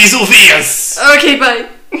 Richard is in his office. Okay, bye.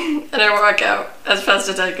 And I walk out as fast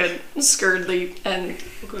as I could, scaredly and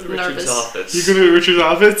We'll go to Richard's nervous. office. You go to Richard's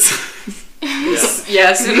office? Yeah. Yeah,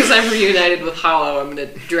 as soon as I'm reunited with Hollow, I'm gonna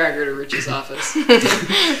drag her to Rich's office.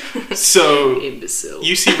 So Imbecile.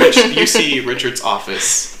 you see Richard's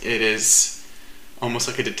office. It is almost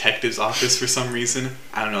like a detective's office for some reason.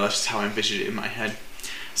 I don't know, that's just how I envisioned it in my head.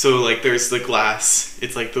 So like there's the glass,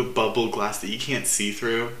 it's like the bubble glass that you can't see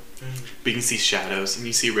through, but you can see shadows, and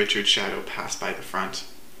you see Richard's shadow pass by the front.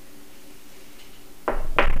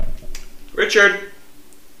 Richard!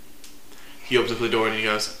 he opens up the door and he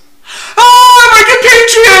goes, "Oh, my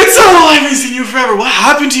compatriots! Oh, I haven't seen you forever. What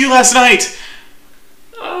happened to you last night?"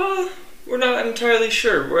 We're not entirely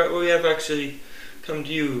sure. We have actually come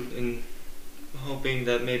to you in hoping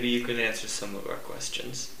that maybe you can answer some of our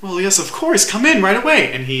questions. "Well, yes, of course. Come in right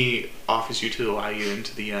away." And he offers you to allow you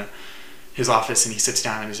into the his office, and he sits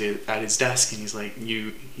down at his desk, and he's like,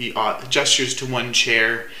 he gestures to one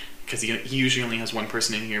chair, because he usually only has one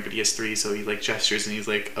person in here, but he has three, so he like gestures, and he's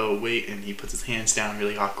like, "Oh, wait," and he puts his hands down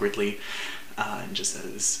really awkwardly, and just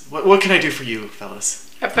says, "What can I do for you, fellas?"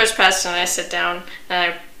 I push past and I sit down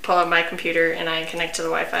and I pull up my computer and I connect to the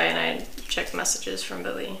Wi-Fi and I check messages from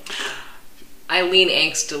Billy. I lean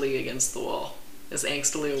angstily against the wall. Is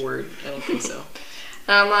angstily a word? I don't think so.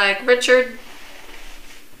 And I'm like, "Richard,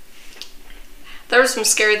 there were some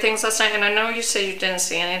scary things last night, and I know you say you didn't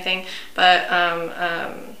see anything, but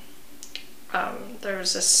there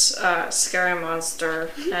was this scary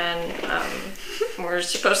monster, and we're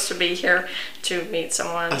supposed to be here to meet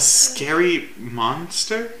someone." A scary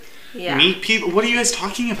monster? Yeah. Meet people? What are you guys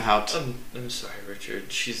talking about? I'm sorry, Richard.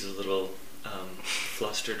 She's a little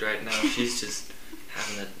flustered right now. She's just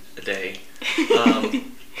having a day.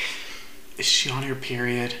 Is she on her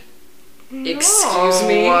period? Excuse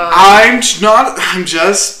me? I'm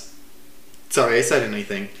just... Sorry, I said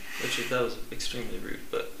anything. Richard, that was extremely rude,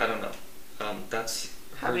 but I don't know. That's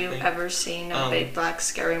her Have you thing. ever seen a big black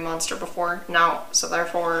scary monster before? No, so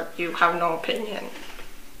therefore you have no opinion.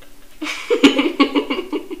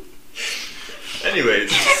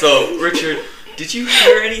 Anyways, so Richard, did you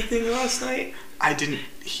hear anything last night? I didn't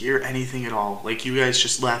hear anything at all. Like, you guys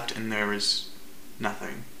just left and there was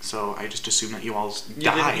nothing. So I just assumed that you all You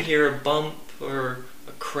died. didn't hear a bump or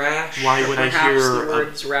a crash? Why would I Perhaps hear the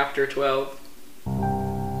words Raptor 12.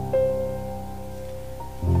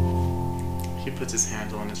 He puts his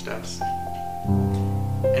hands on his desk.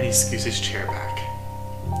 And he scoos his chair back.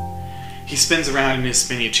 He spins around in his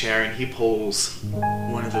spinny chair and he pulls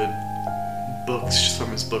one of the books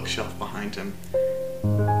from his bookshelf behind him.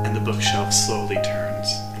 And the bookshelf slowly turns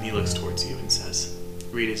and he looks towards you and says,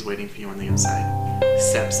 "Rita's waiting for you on the inside."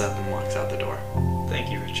 Steps up and walks out the door.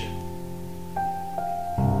 Thank you, Richard.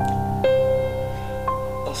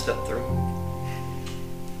 I'll step through.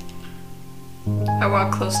 I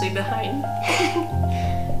walk closely behind.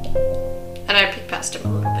 And I peek past him a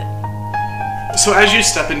little bit. So as you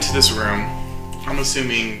step into this room, I'm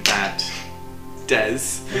assuming that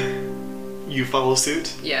Dez, you follow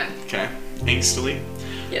suit? Yeah. Okay. Angstily?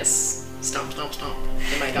 Yes. Stomp, stomp, stomp.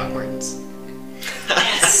 In my Doc Martens.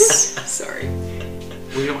 Yes. Sorry.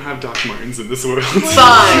 We don't have Doc Martens in this world.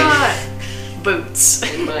 Fine. Boots.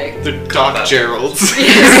 In my... The Doc Geralds.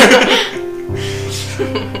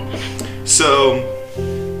 So,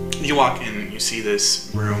 you walk in and you see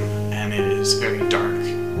this room, and it is very dark,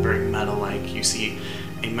 very metal-like. You see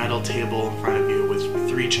a metal table in front of you with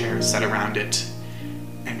 3 chairs set around it,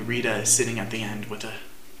 and Rita is sitting at the end with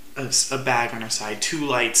a bag on her side. 2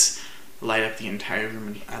 lights light up the entire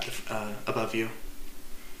room at the, above you.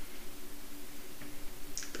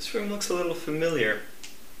 This room looks a little familiar.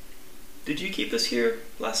 Did you keep us here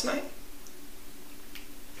last night?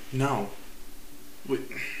 No.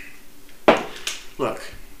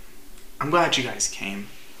 Look, I'm glad you guys came.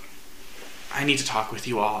 I need to talk with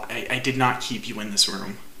you all. I did not keep you in this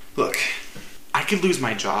room. Look, I could lose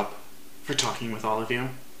my job for talking with all of you.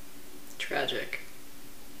 Tragic.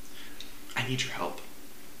 I need your help.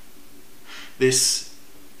 This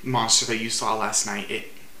monster that you saw last night,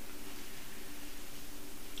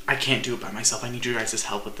 I can't do it by myself. I need your guys'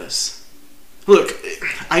 help with this. Look,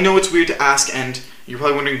 I know it's weird to ask, and you're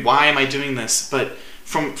probably wondering why am I doing this, but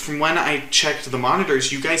from when I checked the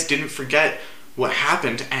monitors, you guys didn't forget what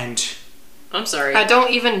happened, and... I'm sorry. I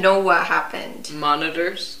don't even know what happened.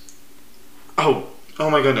 Monitors? Oh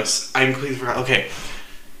my goodness. I completely forgot. Okay.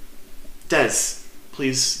 Des,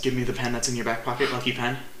 please give me the pen that's in your back pocket, lucky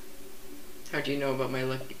pen. How do you know about my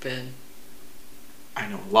lucky pen? I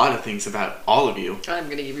know a lot of things about all of you. I'm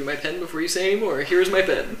gonna give you my pen before you say any more. Here's my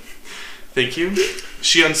pen. Thank you.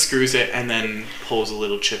 She unscrews it and then pulls a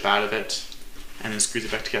little chip out of it, and then screws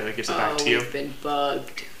it back together and gives it back to you. We've been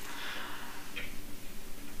bugged.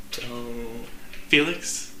 Don't...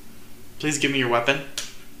 Felix, please give me your weapon.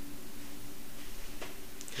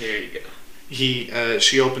 Here you go.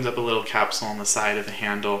 She opens up a little capsule on the side of the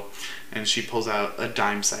handle, and she pulls out a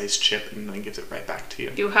dime-sized chip and then gives it right back to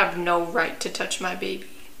you. You have no right to touch my baby.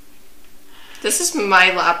 This is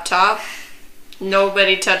my laptop.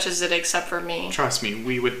 Nobody touches it except for me. Trust me,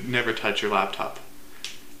 we would never touch your laptop.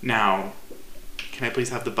 Now, can I please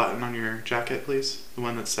have the button on your jacket, please? The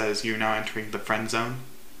one that says you're now entering the friend zone.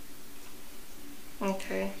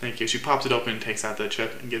 Okay. Thank you. She pops it open and takes out the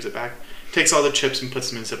chip and gives it back. Takes all the chips and puts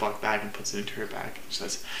them in a Ziploc bag and puts it into her bag. She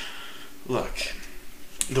says, look,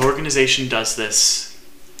 the organization does this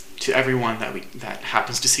to everyone that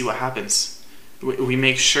happens to see what happens. We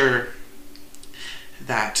make sure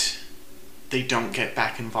that they don't get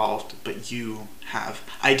back involved, but you have.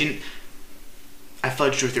 I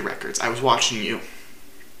fudged with your records. I was watching you.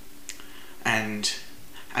 And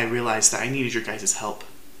I realized that I needed your guys' help.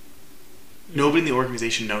 Nobody in the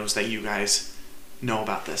organization knows that you guys know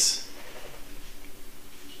about this.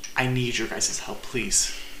 I need your guys' help,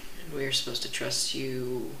 please. And we're supposed to trust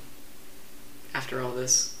you after all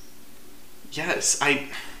this? Yes, I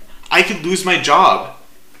could lose my job.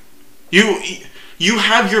 You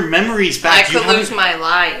have your memories back. I could lose my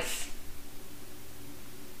life.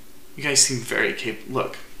 You guys seem very capable.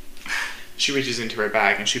 Look, she reaches into her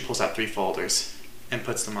bag and she pulls out 3 folders and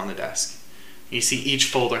puts them on the desk. You see each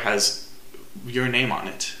folder has your name on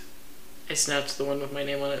it. I snatched the one with my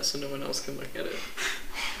name on it so no one else can look at it.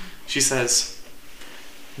 She says,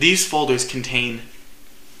 these folders contain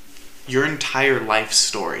your entire life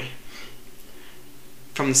story.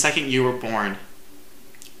 From the second you were born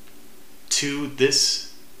to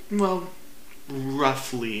this, well,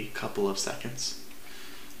 roughly couple of seconds.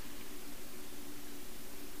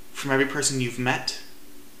 From every person you've met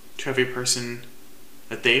to every person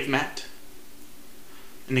that they've met.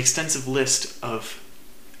 An extensive list of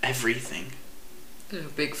everything. A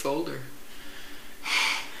big folder.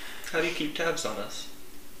 How do you keep tabs on us?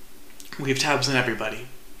 We have tabs on everybody.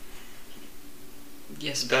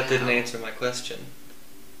 Yes, That but didn't how? answer my question.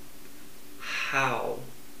 How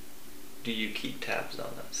do you keep tabs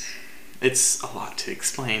on us? It's a lot to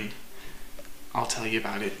explain. I'll tell you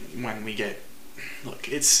about it when we get... Look,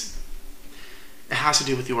 it has to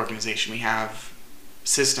do with the organization. We have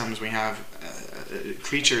systems, we have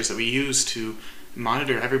creatures that we use to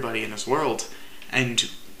monitor everybody in this world, and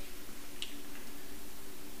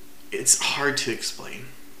it's hard to explain.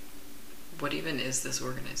 What even is this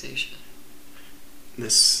organization?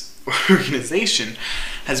 This organization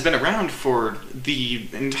has been around for the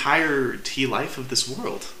entirety life of this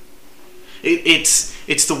world.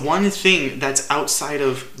 It's the one thing that's outside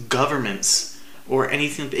of governments or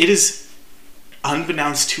anything. It is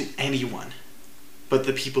unbeknownst to anyone but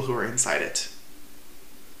the people who are inside it.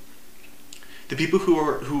 The people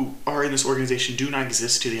who are in this organization do not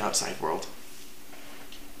exist to the outside world.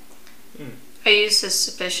 I use a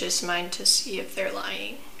suspicious mind to see if they're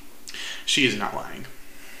lying. She is not lying.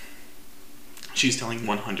 She's telling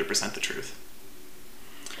 100% the truth.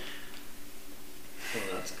 Well,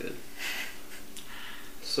 that's good.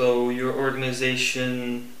 So your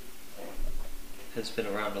organization has been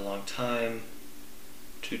around a long time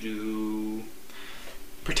to do...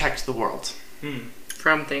 Protect the world.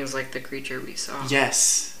 From things like the creature we saw.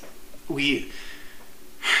 Yes. The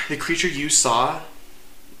creature you saw,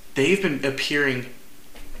 they've been appearing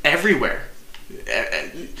everywhere.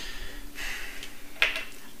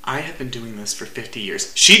 I have been doing this for 50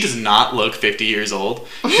 years. She does not look 50 years old.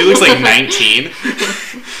 She looks like 19.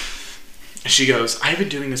 She goes, I've been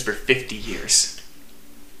doing this for 50 years.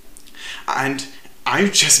 And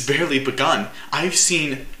I've just barely begun. I've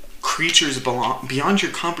seen creatures beyond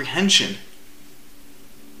your comprehension.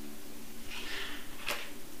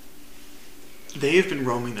 They have been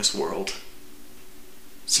roaming this world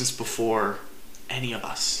since before any of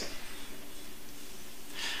us.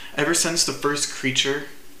 Ever since the first creature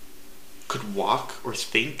could walk or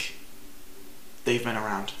think, they've been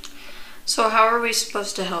around. So how are we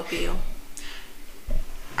supposed to help you?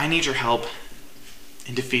 I need your help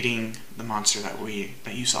in defeating the monster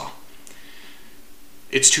that you saw.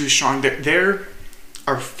 It's too strong. There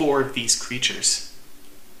are 4 of these creatures.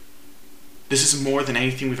 This is more than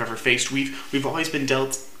anything we've ever faced. We've always been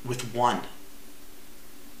dealt with 1.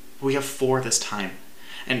 We have 4 this time.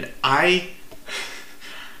 And I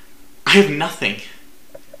have nothing.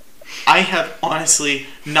 I have honestly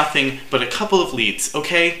nothing but a couple of leads,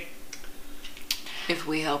 okay? If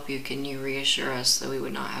we help you, can you reassure us that we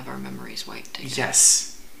would not have our memories wiped again?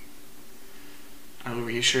 Yes. I will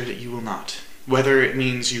reassure that you will not. Whether it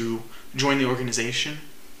means you join the organization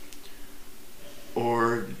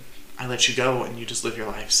or I let you go and you just live your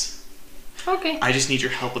lives. Okay. I just need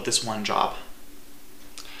your help with this one job.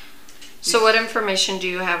 So what information do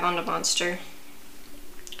you have on the monster?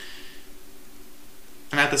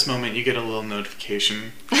 And at this moment, you get a little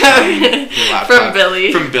notification from your laptop. From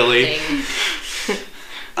Billy. From Billy.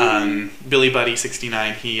 Dang. Billy Buddy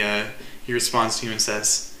 69. He responds to you and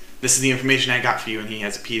says, "This is the information I got for you," and he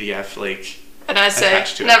has a PDF And I say,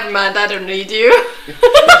 attached to it. never mind, I don't need you.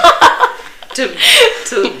 To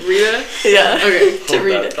Rita? Yeah. Okay. To Hold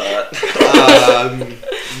read that it. thought.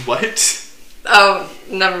 What? Oh,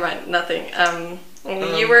 never mind. Nothing.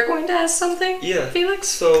 You were going to ask something? Yeah. Felix?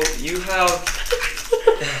 So you have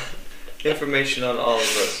information on all of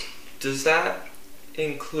us. Does that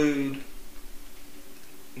include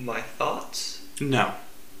my thoughts? No.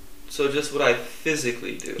 So just what I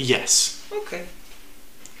physically do? Yes. Okay.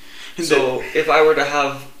 So if I were to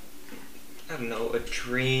have, I don't know, a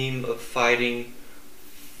dream of fighting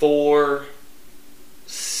 4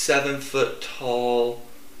 7-foot-tall,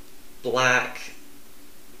 black,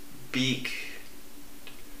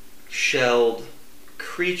 beak-shelled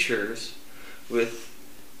creatures with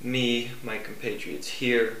me, my compatriots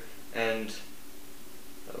here, and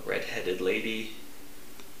a red-headed lady,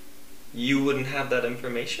 you wouldn't have that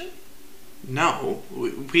information? No.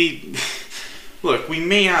 We look, we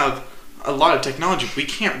may have a lot of technology, but we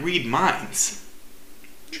can't read minds.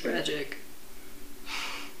 Tragic.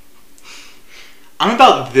 I'm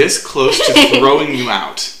about this close to throwing you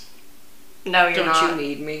out. No, you're Don't not. you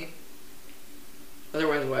need me?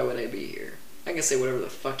 Otherwise, why would I be here? I can say whatever the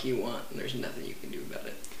fuck you want, and there's nothing you can do about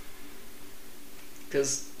it.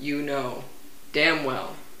 Because you know damn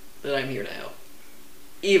well that I'm here to help.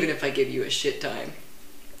 Even if I give you a shit time.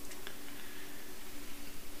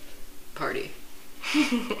 Party.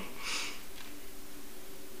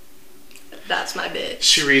 That's my bitch.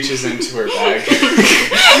 She reaches into her bag. She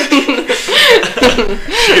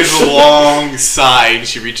gives a long sigh and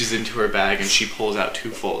she reaches into her bag and she pulls out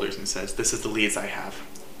 2 folders and says, "This is the leads I have."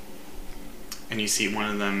 And you see one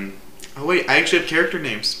of them. Oh wait, I actually have character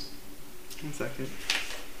names. 1 second.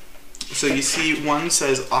 So you see one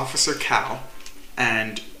says Officer Cal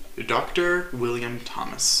and Dr. William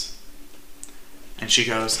Thomas. And she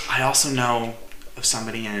goes, "I also know of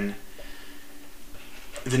somebody in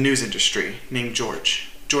the news industry named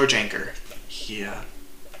George Anchor. He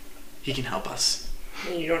can help us."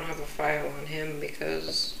 And you don't have a file on him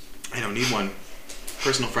because... I don't need one.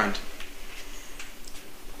 Personal friend.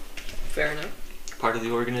 Fair enough. Part of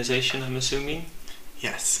the organization, I'm assuming?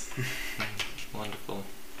 Yes. Wonderful.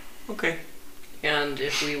 Okay. And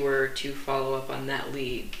if we were to follow up on that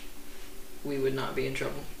lead, we would not be in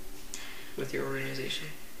trouble with your organization.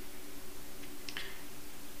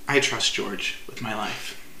 I trust George with my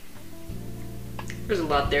life. There's a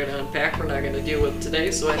lot there to unpack we're not going to deal with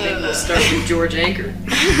today, so I think we'll start with George Anchor.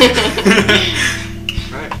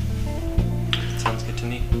 Right. Sounds good to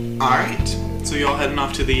me. Alright. So you all heading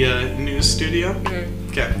off to the news studio?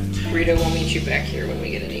 Okay. Rita will meet you back here when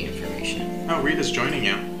we get any information. Oh, Rita's joining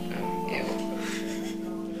you. Oh, yeah.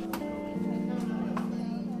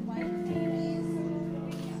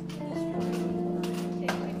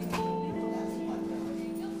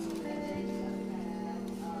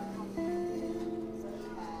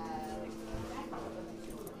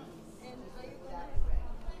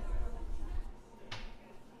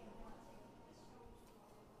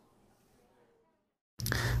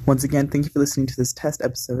 Once again, thank you for listening to this test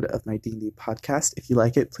episode of my D&D podcast. If you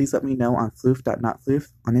like it, please let me know on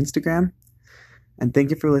floof.notfloof on Instagram. And thank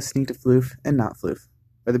you for listening to Floof and Not Floof,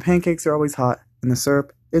 where the pancakes are always hot and the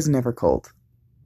syrup is never cold.